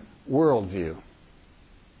completely different worldview.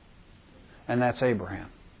 And that's Abraham.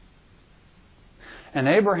 And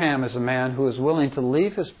Abraham is a man who is willing to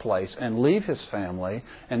leave his place and leave his family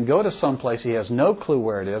and go to some place he has no clue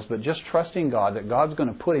where it is, but just trusting God that God's going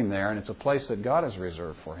to put him there and it's a place that God has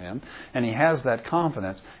reserved for him. And he has that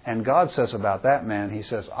confidence. And God says about that man, He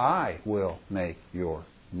says, I will make your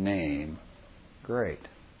name great.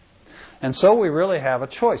 And so we really have a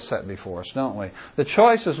choice set before us, don't we? The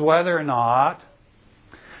choice is whether or not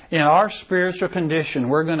in our spiritual condition,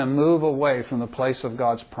 we're going to move away from the place of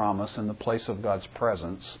God's promise and the place of God's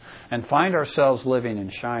presence and find ourselves living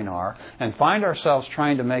in Shinar and find ourselves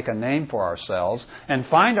trying to make a name for ourselves and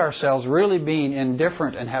find ourselves really being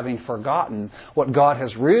indifferent and having forgotten what God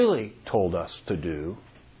has really told us to do.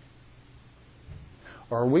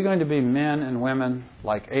 Or are we going to be men and women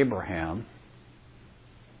like Abraham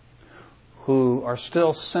who are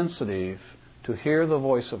still sensitive to hear the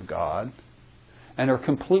voice of God and are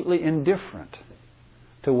completely indifferent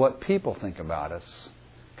to what people think about us,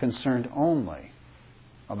 concerned only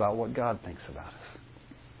about what God thinks about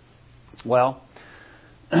us? Well,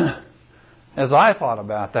 as I thought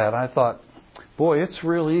about that, I thought, boy, it's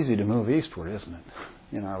real easy to move eastward, isn't it,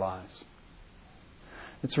 in our lives?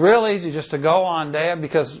 It's real easy just to go on day,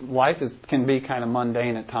 because life can be kind of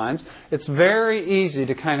mundane at times. It's very easy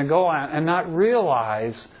to kind of go on and not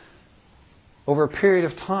realize over a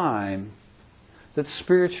period of time that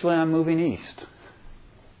spiritually I'm moving east.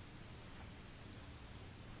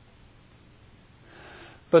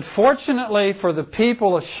 But fortunately for the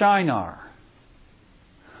people of Shinar,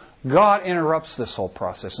 God interrupts this whole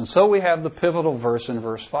process. And so we have the pivotal verse in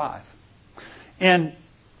verse 5. And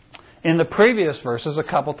in the previous verses, a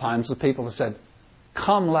couple times the people have said,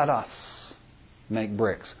 come let us make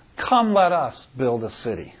bricks. Come let us build a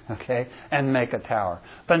city, okay, and make a tower.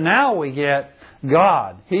 But now we get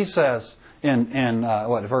God. He says, in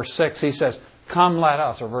verse 6, He says, come let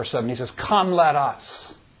us. Or verse 7, He says, come let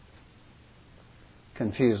us.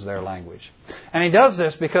 Confuse their language. And He does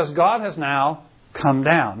this because God has now come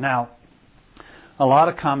down. Now, a lot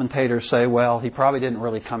of commentators say, well, He probably didn't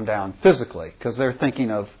really come down physically, because they're thinking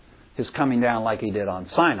of His coming down like He did on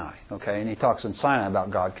Sinai. Okay, and He talks in Sinai about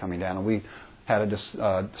God coming down. And we had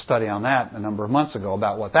a study on that a number of months ago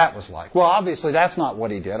about what that was like. Well, obviously that's not what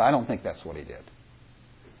He did. I don't think that's what He did.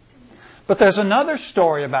 But there's another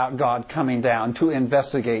story about God coming down to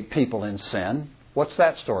investigate people in sin. What's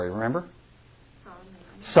that story, remember?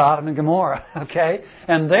 Sodom and Gomorrah, okay?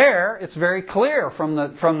 And there, it's very clear from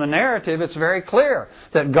the narrative, it's very clear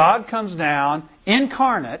that God comes down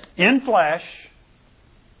incarnate, in flesh,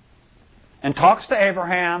 and talks to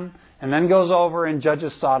Abraham, and then goes over and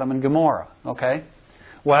judges Sodom and Gomorrah, okay?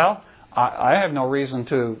 Well, I have no reason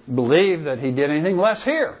to believe that He did anything less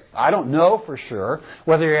here. I don't know for sure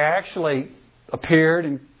whether He actually appeared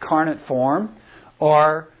in incarnate form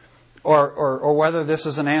or whether this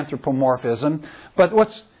is an anthropomorphism. But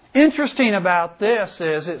what's interesting about this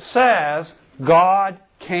is it says God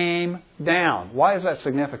came down. Why is that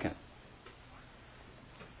significant?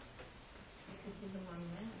 Because He's among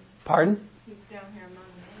men. Pardon? He's down here among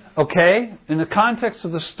men. Okay? In the context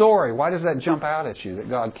of the story, why does that jump out at you that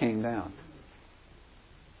God came down?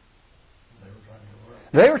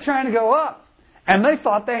 They were trying to go up. And they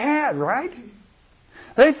thought they had, right?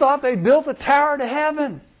 They thought they built a tower to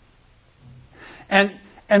heaven.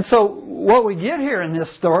 And so what we get here in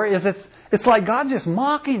this story is it's like God's just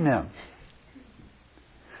mocking them.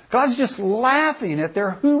 God's just laughing at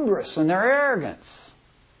their hubris and their arrogance.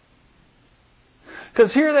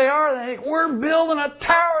 Because here they are, they think, we're building a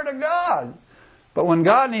tower to God. But when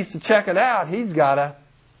God needs to check it out, He's got to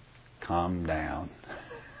calm down.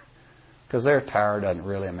 Because their tower doesn't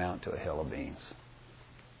really amount to a hill of beans.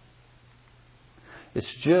 It's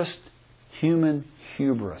just human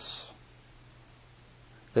hubris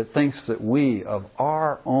that thinks that we, of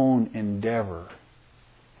our own endeavor,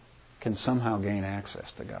 can somehow gain access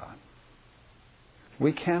to God.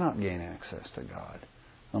 We cannot gain access to God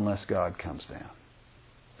unless God comes down.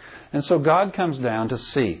 And so God comes down to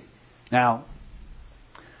see. Now,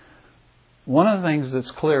 one of the things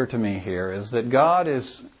that's clear to me here is that God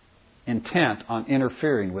is intent on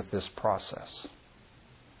interfering with this process.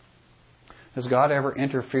 Has God ever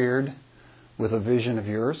interfered with a vision of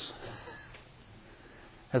yours?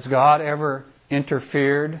 Has God ever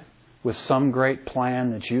interfered with some great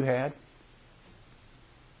plan that you had?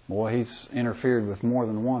 Boy, He's interfered with more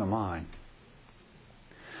than one of mine.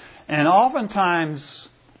 And oftentimes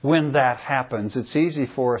when that happens, it's easy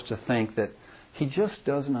for us to think that He just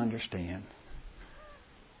doesn't understand.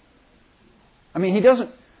 I mean, He doesn't...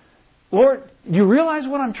 Lord, do you realize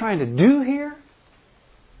what I'm trying to do here?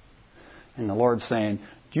 And the Lord's saying,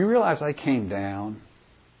 do you realize I came down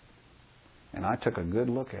and I took a good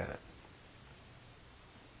look at it?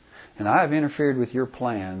 And I have interfered with your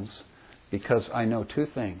plans because I know two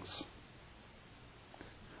things.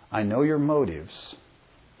 I know your motives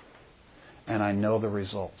and I know the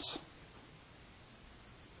results.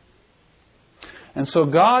 And so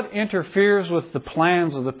God interferes with the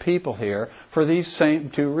plans of the people here for these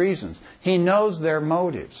same two reasons. He knows their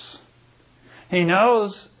motives. He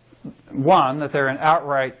knows, one, that they're in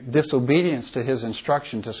outright disobedience to His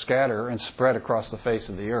instruction to scatter and spread across the face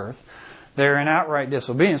of the earth. They're in outright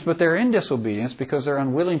disobedience, but they're in disobedience because they're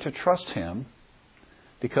unwilling to trust Him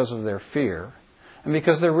because of their fear, and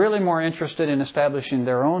because they're really more interested in establishing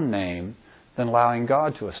their own name than allowing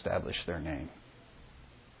God to establish their name.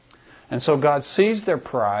 And so God sees their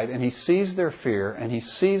pride, and He sees their fear, and He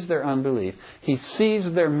sees their unbelief. He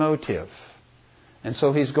sees their motive. And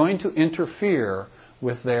so He's going to interfere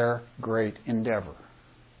with their great endeavor,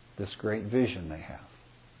 this great vision they have.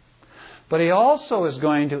 But He also is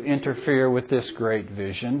going to interfere with this great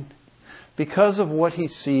vision because of what He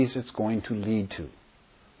sees it's going to lead to.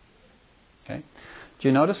 Okay? Do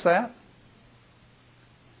you notice that?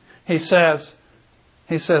 He says,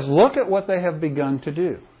 look at what they have begun to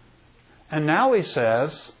do. And now He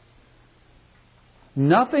says,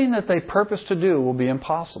 nothing that they purpose to do will be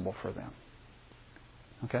impossible for them.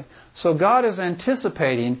 Okay? So God is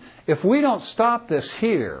anticipating, if we don't stop this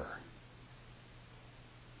here,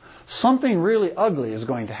 something really ugly is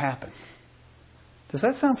going to happen. Does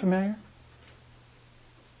that sound familiar?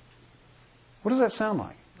 What does that sound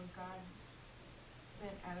like? When God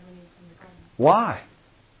sent Adam and Eve from the garden. Why?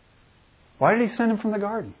 Why did He send them from the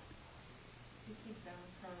garden? To keep them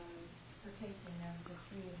from partaking of the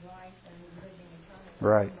tree of life and living in front of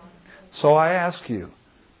Right. So I ask you,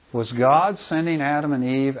 was God sending Adam and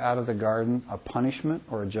Eve out of the garden a punishment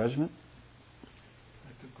or a judgment?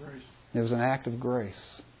 Act of grace. It was an act of grace.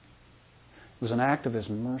 It was an act of His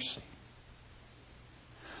mercy.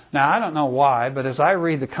 Now, I don't know why, but as I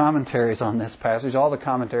read the commentaries on this passage, all the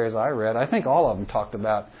commentaries I read, I think all of them talked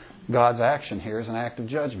about God's action here as an act of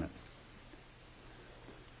judgment.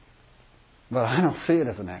 But I don't see it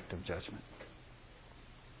as an act of judgment.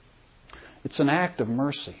 It's an act of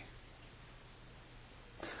mercy.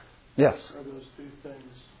 Yes? Are those two things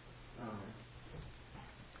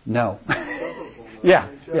No. separable? Yeah.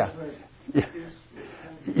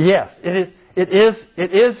 Yes, it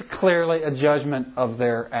is clearly a judgment of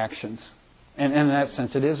their actions. And in that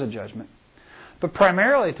sense, it is a judgment. But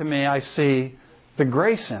primarily to me, I see the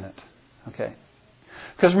grace in it. Okay?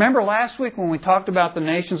 Because remember last week when we talked about the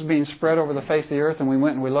nations being spread over the face of the earth, and we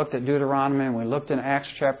went and we looked at Deuteronomy and we looked in Acts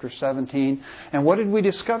chapter 17, and what did we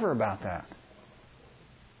discover about that?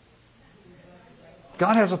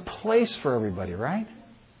 God has a place for everybody, right?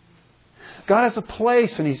 God has a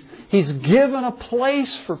place, and He's given a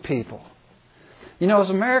place for people. You know, as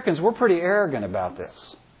Americans, we're pretty arrogant about this.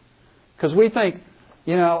 Because we think,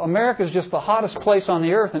 you know, America is just the hottest place on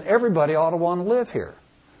the earth and everybody ought to want to live here.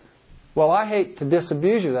 Well, I hate to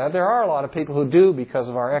disabuse you of that. There are a lot of people who do because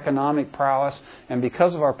of our economic prowess and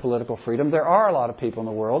because of our political freedom. There are a lot of people in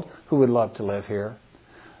the world who would love to live here.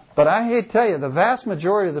 But I hate to tell you, the vast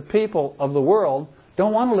majority of the people of the world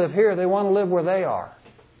don't want to live here. They want to live where they are.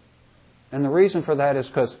 And the reason for that is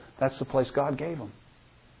because that's the place God gave them.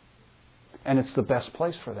 And it's the best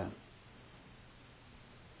place for them.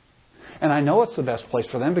 And I know it's the best place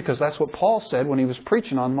for them because that's what Paul said when he was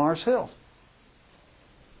preaching on Mars Hill.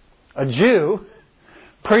 A Jew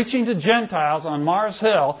preaching to Gentiles on Mars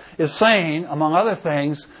Hill is saying, among other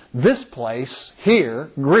things, this place here,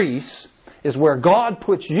 Greece, is where God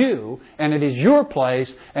puts you, and it is your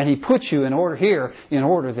place, and He puts you in order here in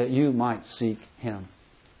order that you might seek Him.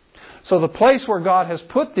 So the place where God has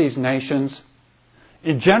put these nations,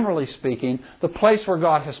 generally speaking, the place where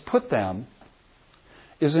God has put them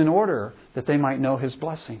is in order that they might know His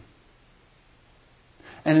blessing.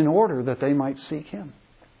 And in order that they might seek Him.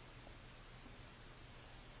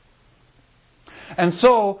 And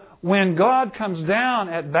so, when God comes down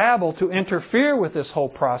at Babel to interfere with this whole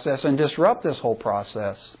process and disrupt this whole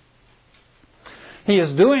process, He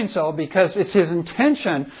is doing so because it's His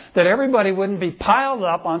intention that everybody wouldn't be piled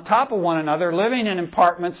up on top of one another, living in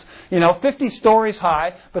apartments, 50 stories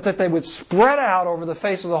high, but that they would spread out over the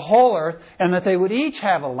face of the whole earth, and that they would each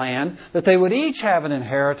have a land, that they would each have an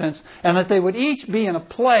inheritance, and that they would each be in a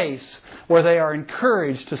place where they are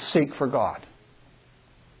encouraged to seek for God.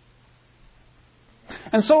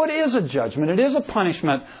 And so it is a judgment. It is a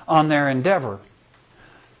punishment on their endeavor.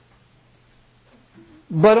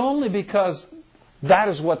 But only because that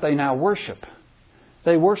is what they now worship.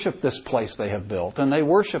 They worship this place they have built, and they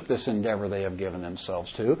worship this endeavor they have given themselves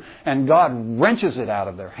to, and God wrenches it out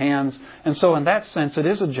of their hands. And so in that sense, it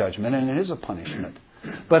is a judgment and it is a punishment.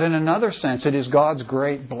 But in another sense, it is God's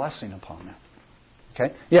great blessing upon them.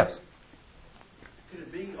 Okay? Yes? Could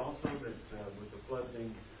it be also that with the flood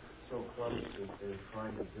being so close that they're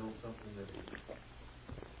trying to build something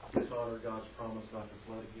that dishonor God's promise not to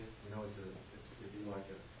flood again? It'd be like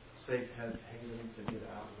a safe haven to get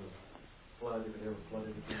out of the flood if it ever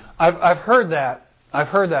flooded again. I've heard that. I've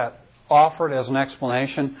heard that offered as an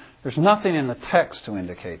explanation. There's nothing in the text to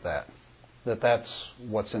indicate that that's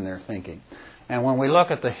what's in their thinking. And when we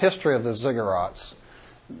look at the history of the ziggurats,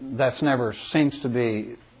 that's never seems to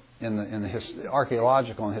be in the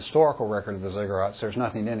archaeological and historical record of the ziggurats. There's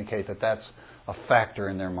nothing to indicate that that's a factor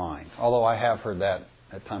in their mind. Although I have heard that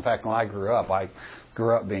at times. In fact, when I grew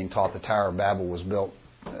up being taught the Tower of Babel was built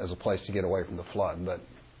as a place to get away from the flood. But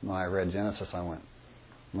when I read Genesis, I went,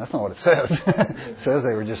 well, that's not what it says. It says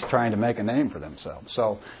they were just trying to make a name for themselves.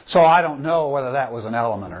 So I don't know whether that was an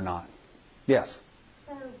element or not. Yes?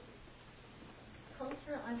 So, culture,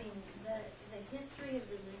 the history of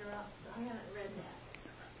the ziggurats, I haven't read that.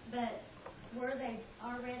 But were they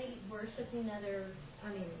already worshiping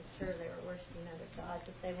sure they were worshiping other gods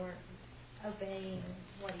if they weren't obeying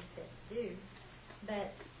what He said to do.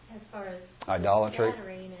 But as far as idolatry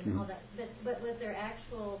scattering and all that, but was there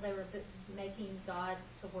they were making gods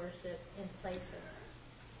to worship in place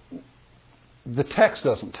of? The text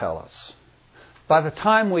doesn't tell us. By the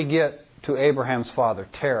time we get to Abraham's father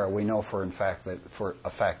Terah, we know for a fact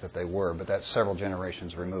that they were, but that's several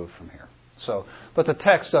generations removed from here. But the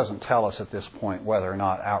text doesn't tell us at this point whether or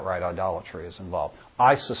not outright idolatry is involved.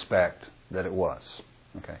 I suspect that it was.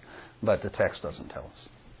 Okay, but the text doesn't tell us.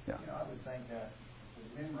 Yeah. I would think that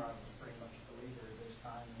Nimrod was pretty much the leader at this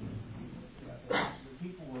time. The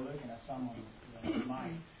people were looking at someone who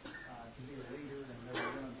might to be a leader, and they were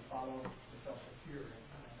willing to follow to feel secure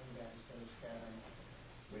in that instead of scattering.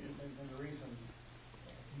 And the reason,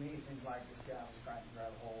 to me, it seems like this guy was trying to grab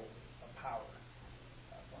a hold of power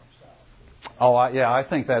for himself. I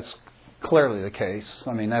think that's clearly the case.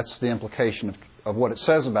 I mean, that's the implication of what it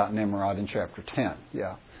says about Nimrod in chapter 10.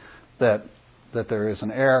 Yeah, that there is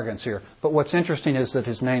an arrogance here. But what's interesting is that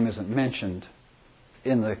his name isn't mentioned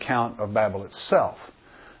in the account of Babel itself.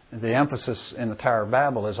 The emphasis in the Tower of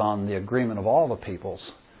Babel is on the agreement of all the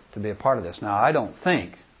peoples to be a part of this. Now, I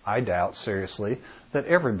doubt seriously that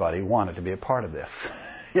everybody wanted to be a part of this.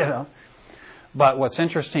 But what's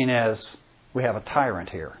interesting is we have a tyrant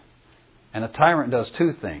here. And a tyrant does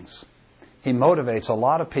two things. He motivates a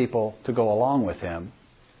lot of people to go along with him.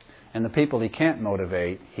 And the people he can't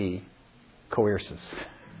motivate, he coerces.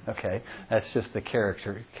 Okay? That's just the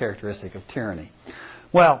characteristic of tyranny.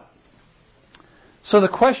 Well, so the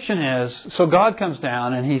question is, so God comes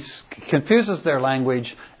down and He confuses their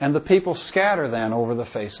language, and the people scatter then over the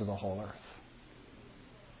face of the whole earth.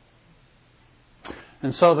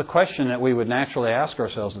 And so the question that we would naturally ask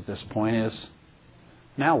ourselves at this point is,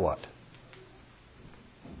 now what?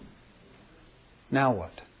 Now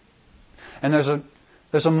what? And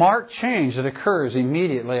there's a marked change that occurs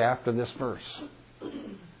immediately after this verse.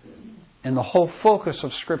 In the whole focus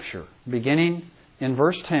of Scripture, beginning in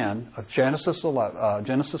verse 10 of Genesis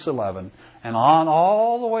 11, and on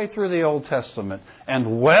all the way through the Old Testament,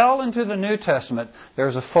 and well into the New Testament,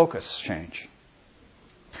 there's a focus change.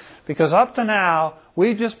 Because up to now,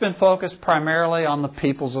 we've just been focused primarily on the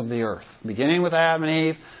peoples of the earth. Beginning with Adam and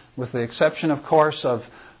Eve, with the exception, of course, of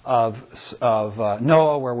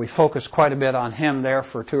Noah, where we focused quite a bit on him there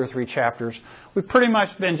for 2 or 3 chapters. We've pretty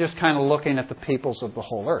much been just kind of looking at the peoples of the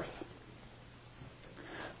whole earth.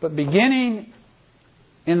 But beginning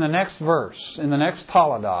in the next verse, in the next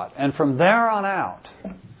Toledot, and from there on out,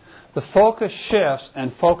 the focus shifts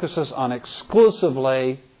and focuses on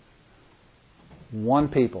exclusively one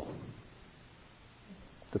people,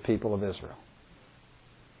 the people of Israel.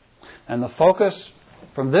 And the focus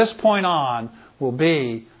from this point on will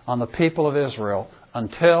be on the people of Israel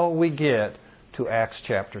until we get to Acts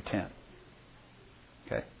chapter 10.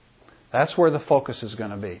 Okay? That's where the focus is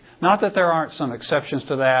going to be. Not that there aren't some exceptions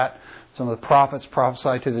to that. Some of the prophets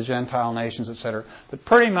prophesy to the Gentile nations, etc. But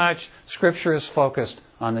pretty much Scripture is focused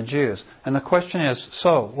on the Jews. And the question is,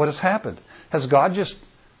 so, what has happened? Has God just,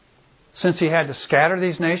 since He had to scatter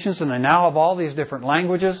these nations and they now have all these different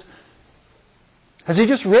languages, has He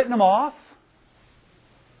just written them off?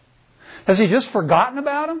 Has He just forgotten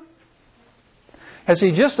about them? Has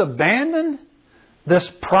He just abandoned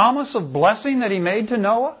this promise of blessing that He made to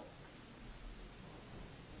Noah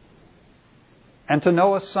and to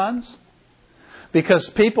Noah's sons? Because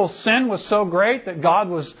people's sin was so great that God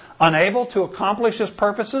was unable to accomplish His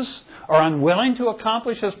purposes, or unwilling to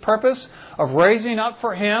accomplish His purpose of raising up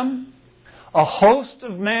for Him a host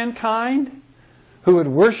of mankind who would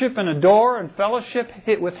worship and adore and fellowship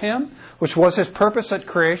with Him, which was His purpose at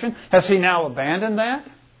creation. Has He now abandoned that?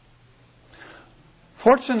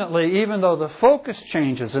 Fortunately, even though the focus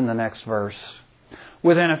changes in the next verse,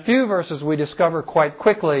 within a few verses we discover quite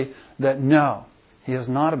quickly that no, He has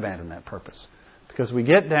not abandoned that purpose. Because we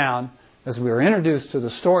get down, as we are introduced to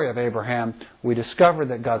the story of Abraham, we discover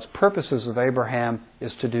that God's purposes of Abraham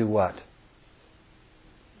is to do what?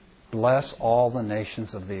 Bless all the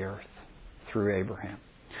nations of the earth through Abraham.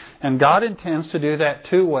 And God intends to do that in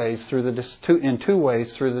two ways through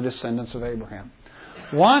the descendants of Abraham.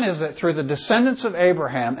 One is that through the descendants of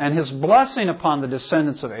Abraham and His blessing upon the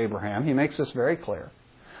descendants of Abraham, He makes this very clear,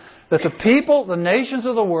 that the people, the nations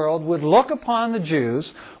of the world, would look upon the Jews,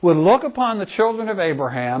 would look upon the children of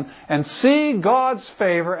Abraham, and see God's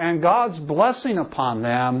favor and God's blessing upon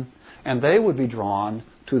them, and they would be drawn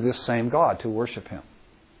to this same God, to worship Him.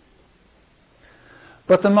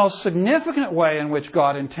 But the most significant way in which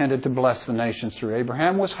God intended to bless the nations through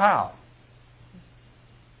Abraham was how?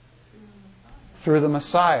 Through the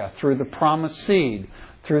Messiah, through the promised seed,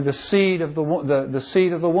 through the seed of the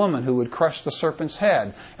seed of the woman who would crush the serpent's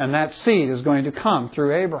head. And that seed is going to come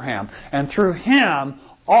through Abraham. And through him,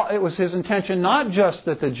 it was His intention not just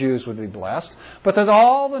that the Jews would be blessed, but that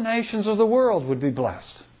all the nations of the world would be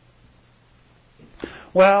blessed.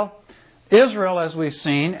 Well, Israel, as we've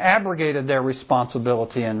seen, abrogated their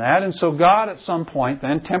responsibility in that. And so God at some point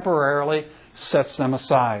then temporarily sets them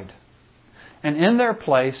aside. And in their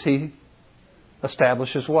place He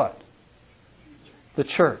establishes what? The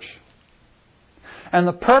church. And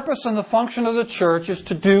the purpose and the function of the church is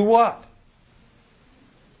to do what?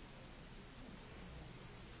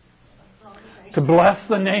 To bless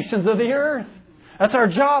the nations of the earth. That's our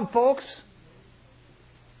job, folks.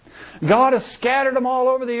 God has scattered them all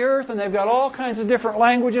over the earth, and they've got all kinds of different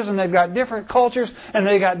languages, and they've got different cultures, and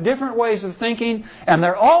they've got different ways of thinking, and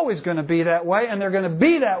they're always going to be that way, and they're going to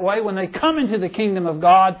be that way when they come into the kingdom of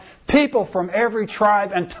God, people from every tribe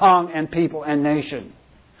and tongue and people and nation.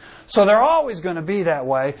 So they're always going to be that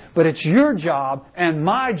way, but it's your job and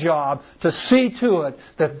my job to see to it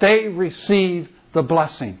that they receive the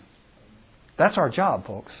blessing. That's our job,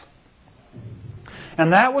 folks.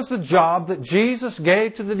 And that was the job that Jesus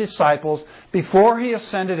gave to the disciples before He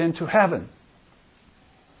ascended into heaven.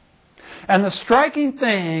 And the striking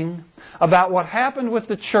thing about what happened with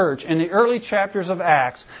the church in the early chapters of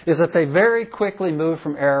Acts is that they very quickly moved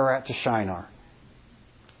from Ararat to Shinar.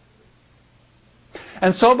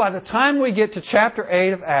 And so by the time we get to chapter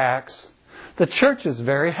 8 of Acts, the church is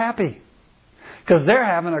very happy because they're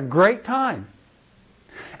having a great time.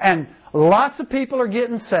 And lots of people are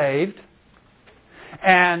getting saved.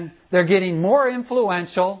 And they're getting more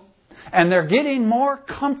influential, and they're getting more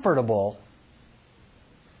comfortable.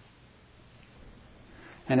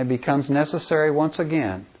 And it becomes necessary once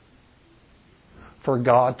again for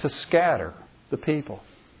God to scatter the people.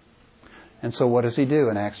 And so what does He do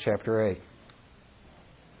in Acts chapter 8?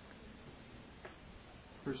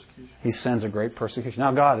 He sends a great persecution.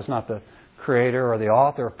 Now, God is not the creator or the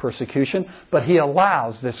author of persecution, but He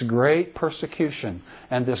allows this great persecution.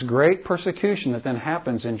 And this great persecution that then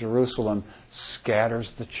happens in Jerusalem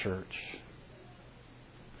scatters the church.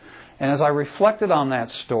 And as I reflected on that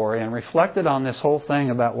story and reflected on this whole thing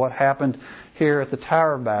about what happened here at the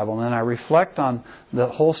Tower of Babel, and I reflect on the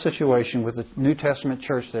whole situation with the New Testament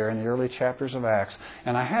church there in the early chapters of Acts,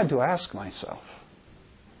 and I had to ask myself,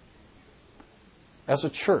 as a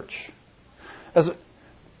church, as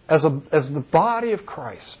the body of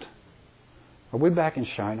Christ, are we back in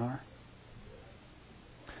Shinar?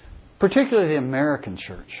 Particularly the American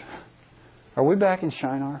church. Are we back in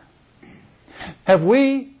Shinar? Have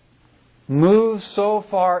we moved so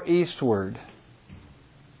far eastward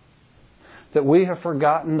that we have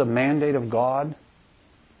forgotten the mandate of God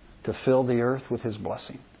to fill the earth with His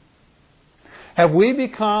blessing? Have we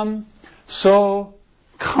become so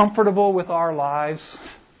comfortable with our lives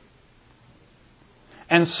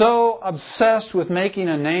and so obsessed with making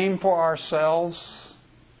a name for ourselves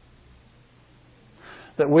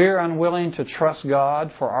that we're unwilling to trust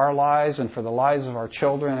God for our lives and for the lives of our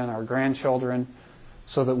children and our grandchildren,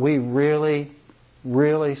 so that we really,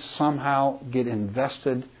 really somehow get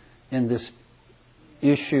invested in this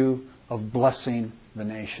issue of blessing the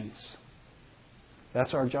nations?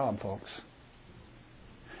 That's our job, folks.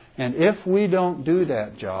 And if we don't do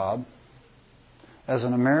that job, as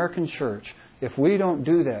an American church, if we don't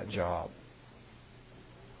do that job,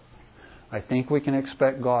 I think we can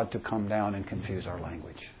expect God to come down and confuse our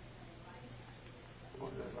language.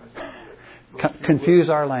 Confuse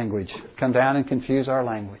our language. Come down and confuse our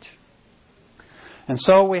language. And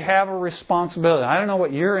so we have a responsibility. I don't know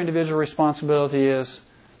what your individual responsibility is,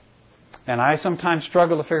 and I sometimes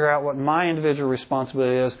struggle to figure out what my individual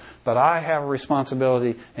responsibility is, but I have a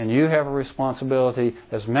responsibility, and you have a responsibility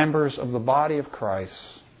as members of the body of Christ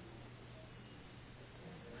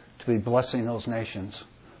to be blessing those nations.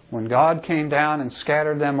 When God came down and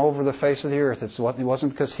scattered them over the face of the earth, it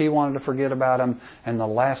wasn't because He wanted to forget about them, and the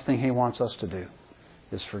last thing He wants us to do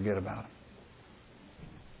is forget about them.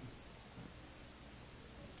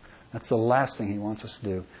 That's the last thing He wants us to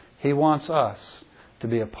do. He wants us to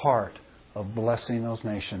be a part of blessing those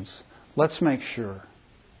nations. Let's make sure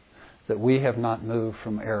that we have not moved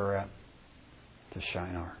from Ararat to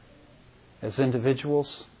Shinar, as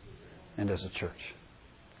individuals and as a church.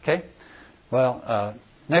 Okay? Well,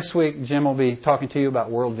 next week Jim will be talking to you about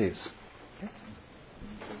worldviews.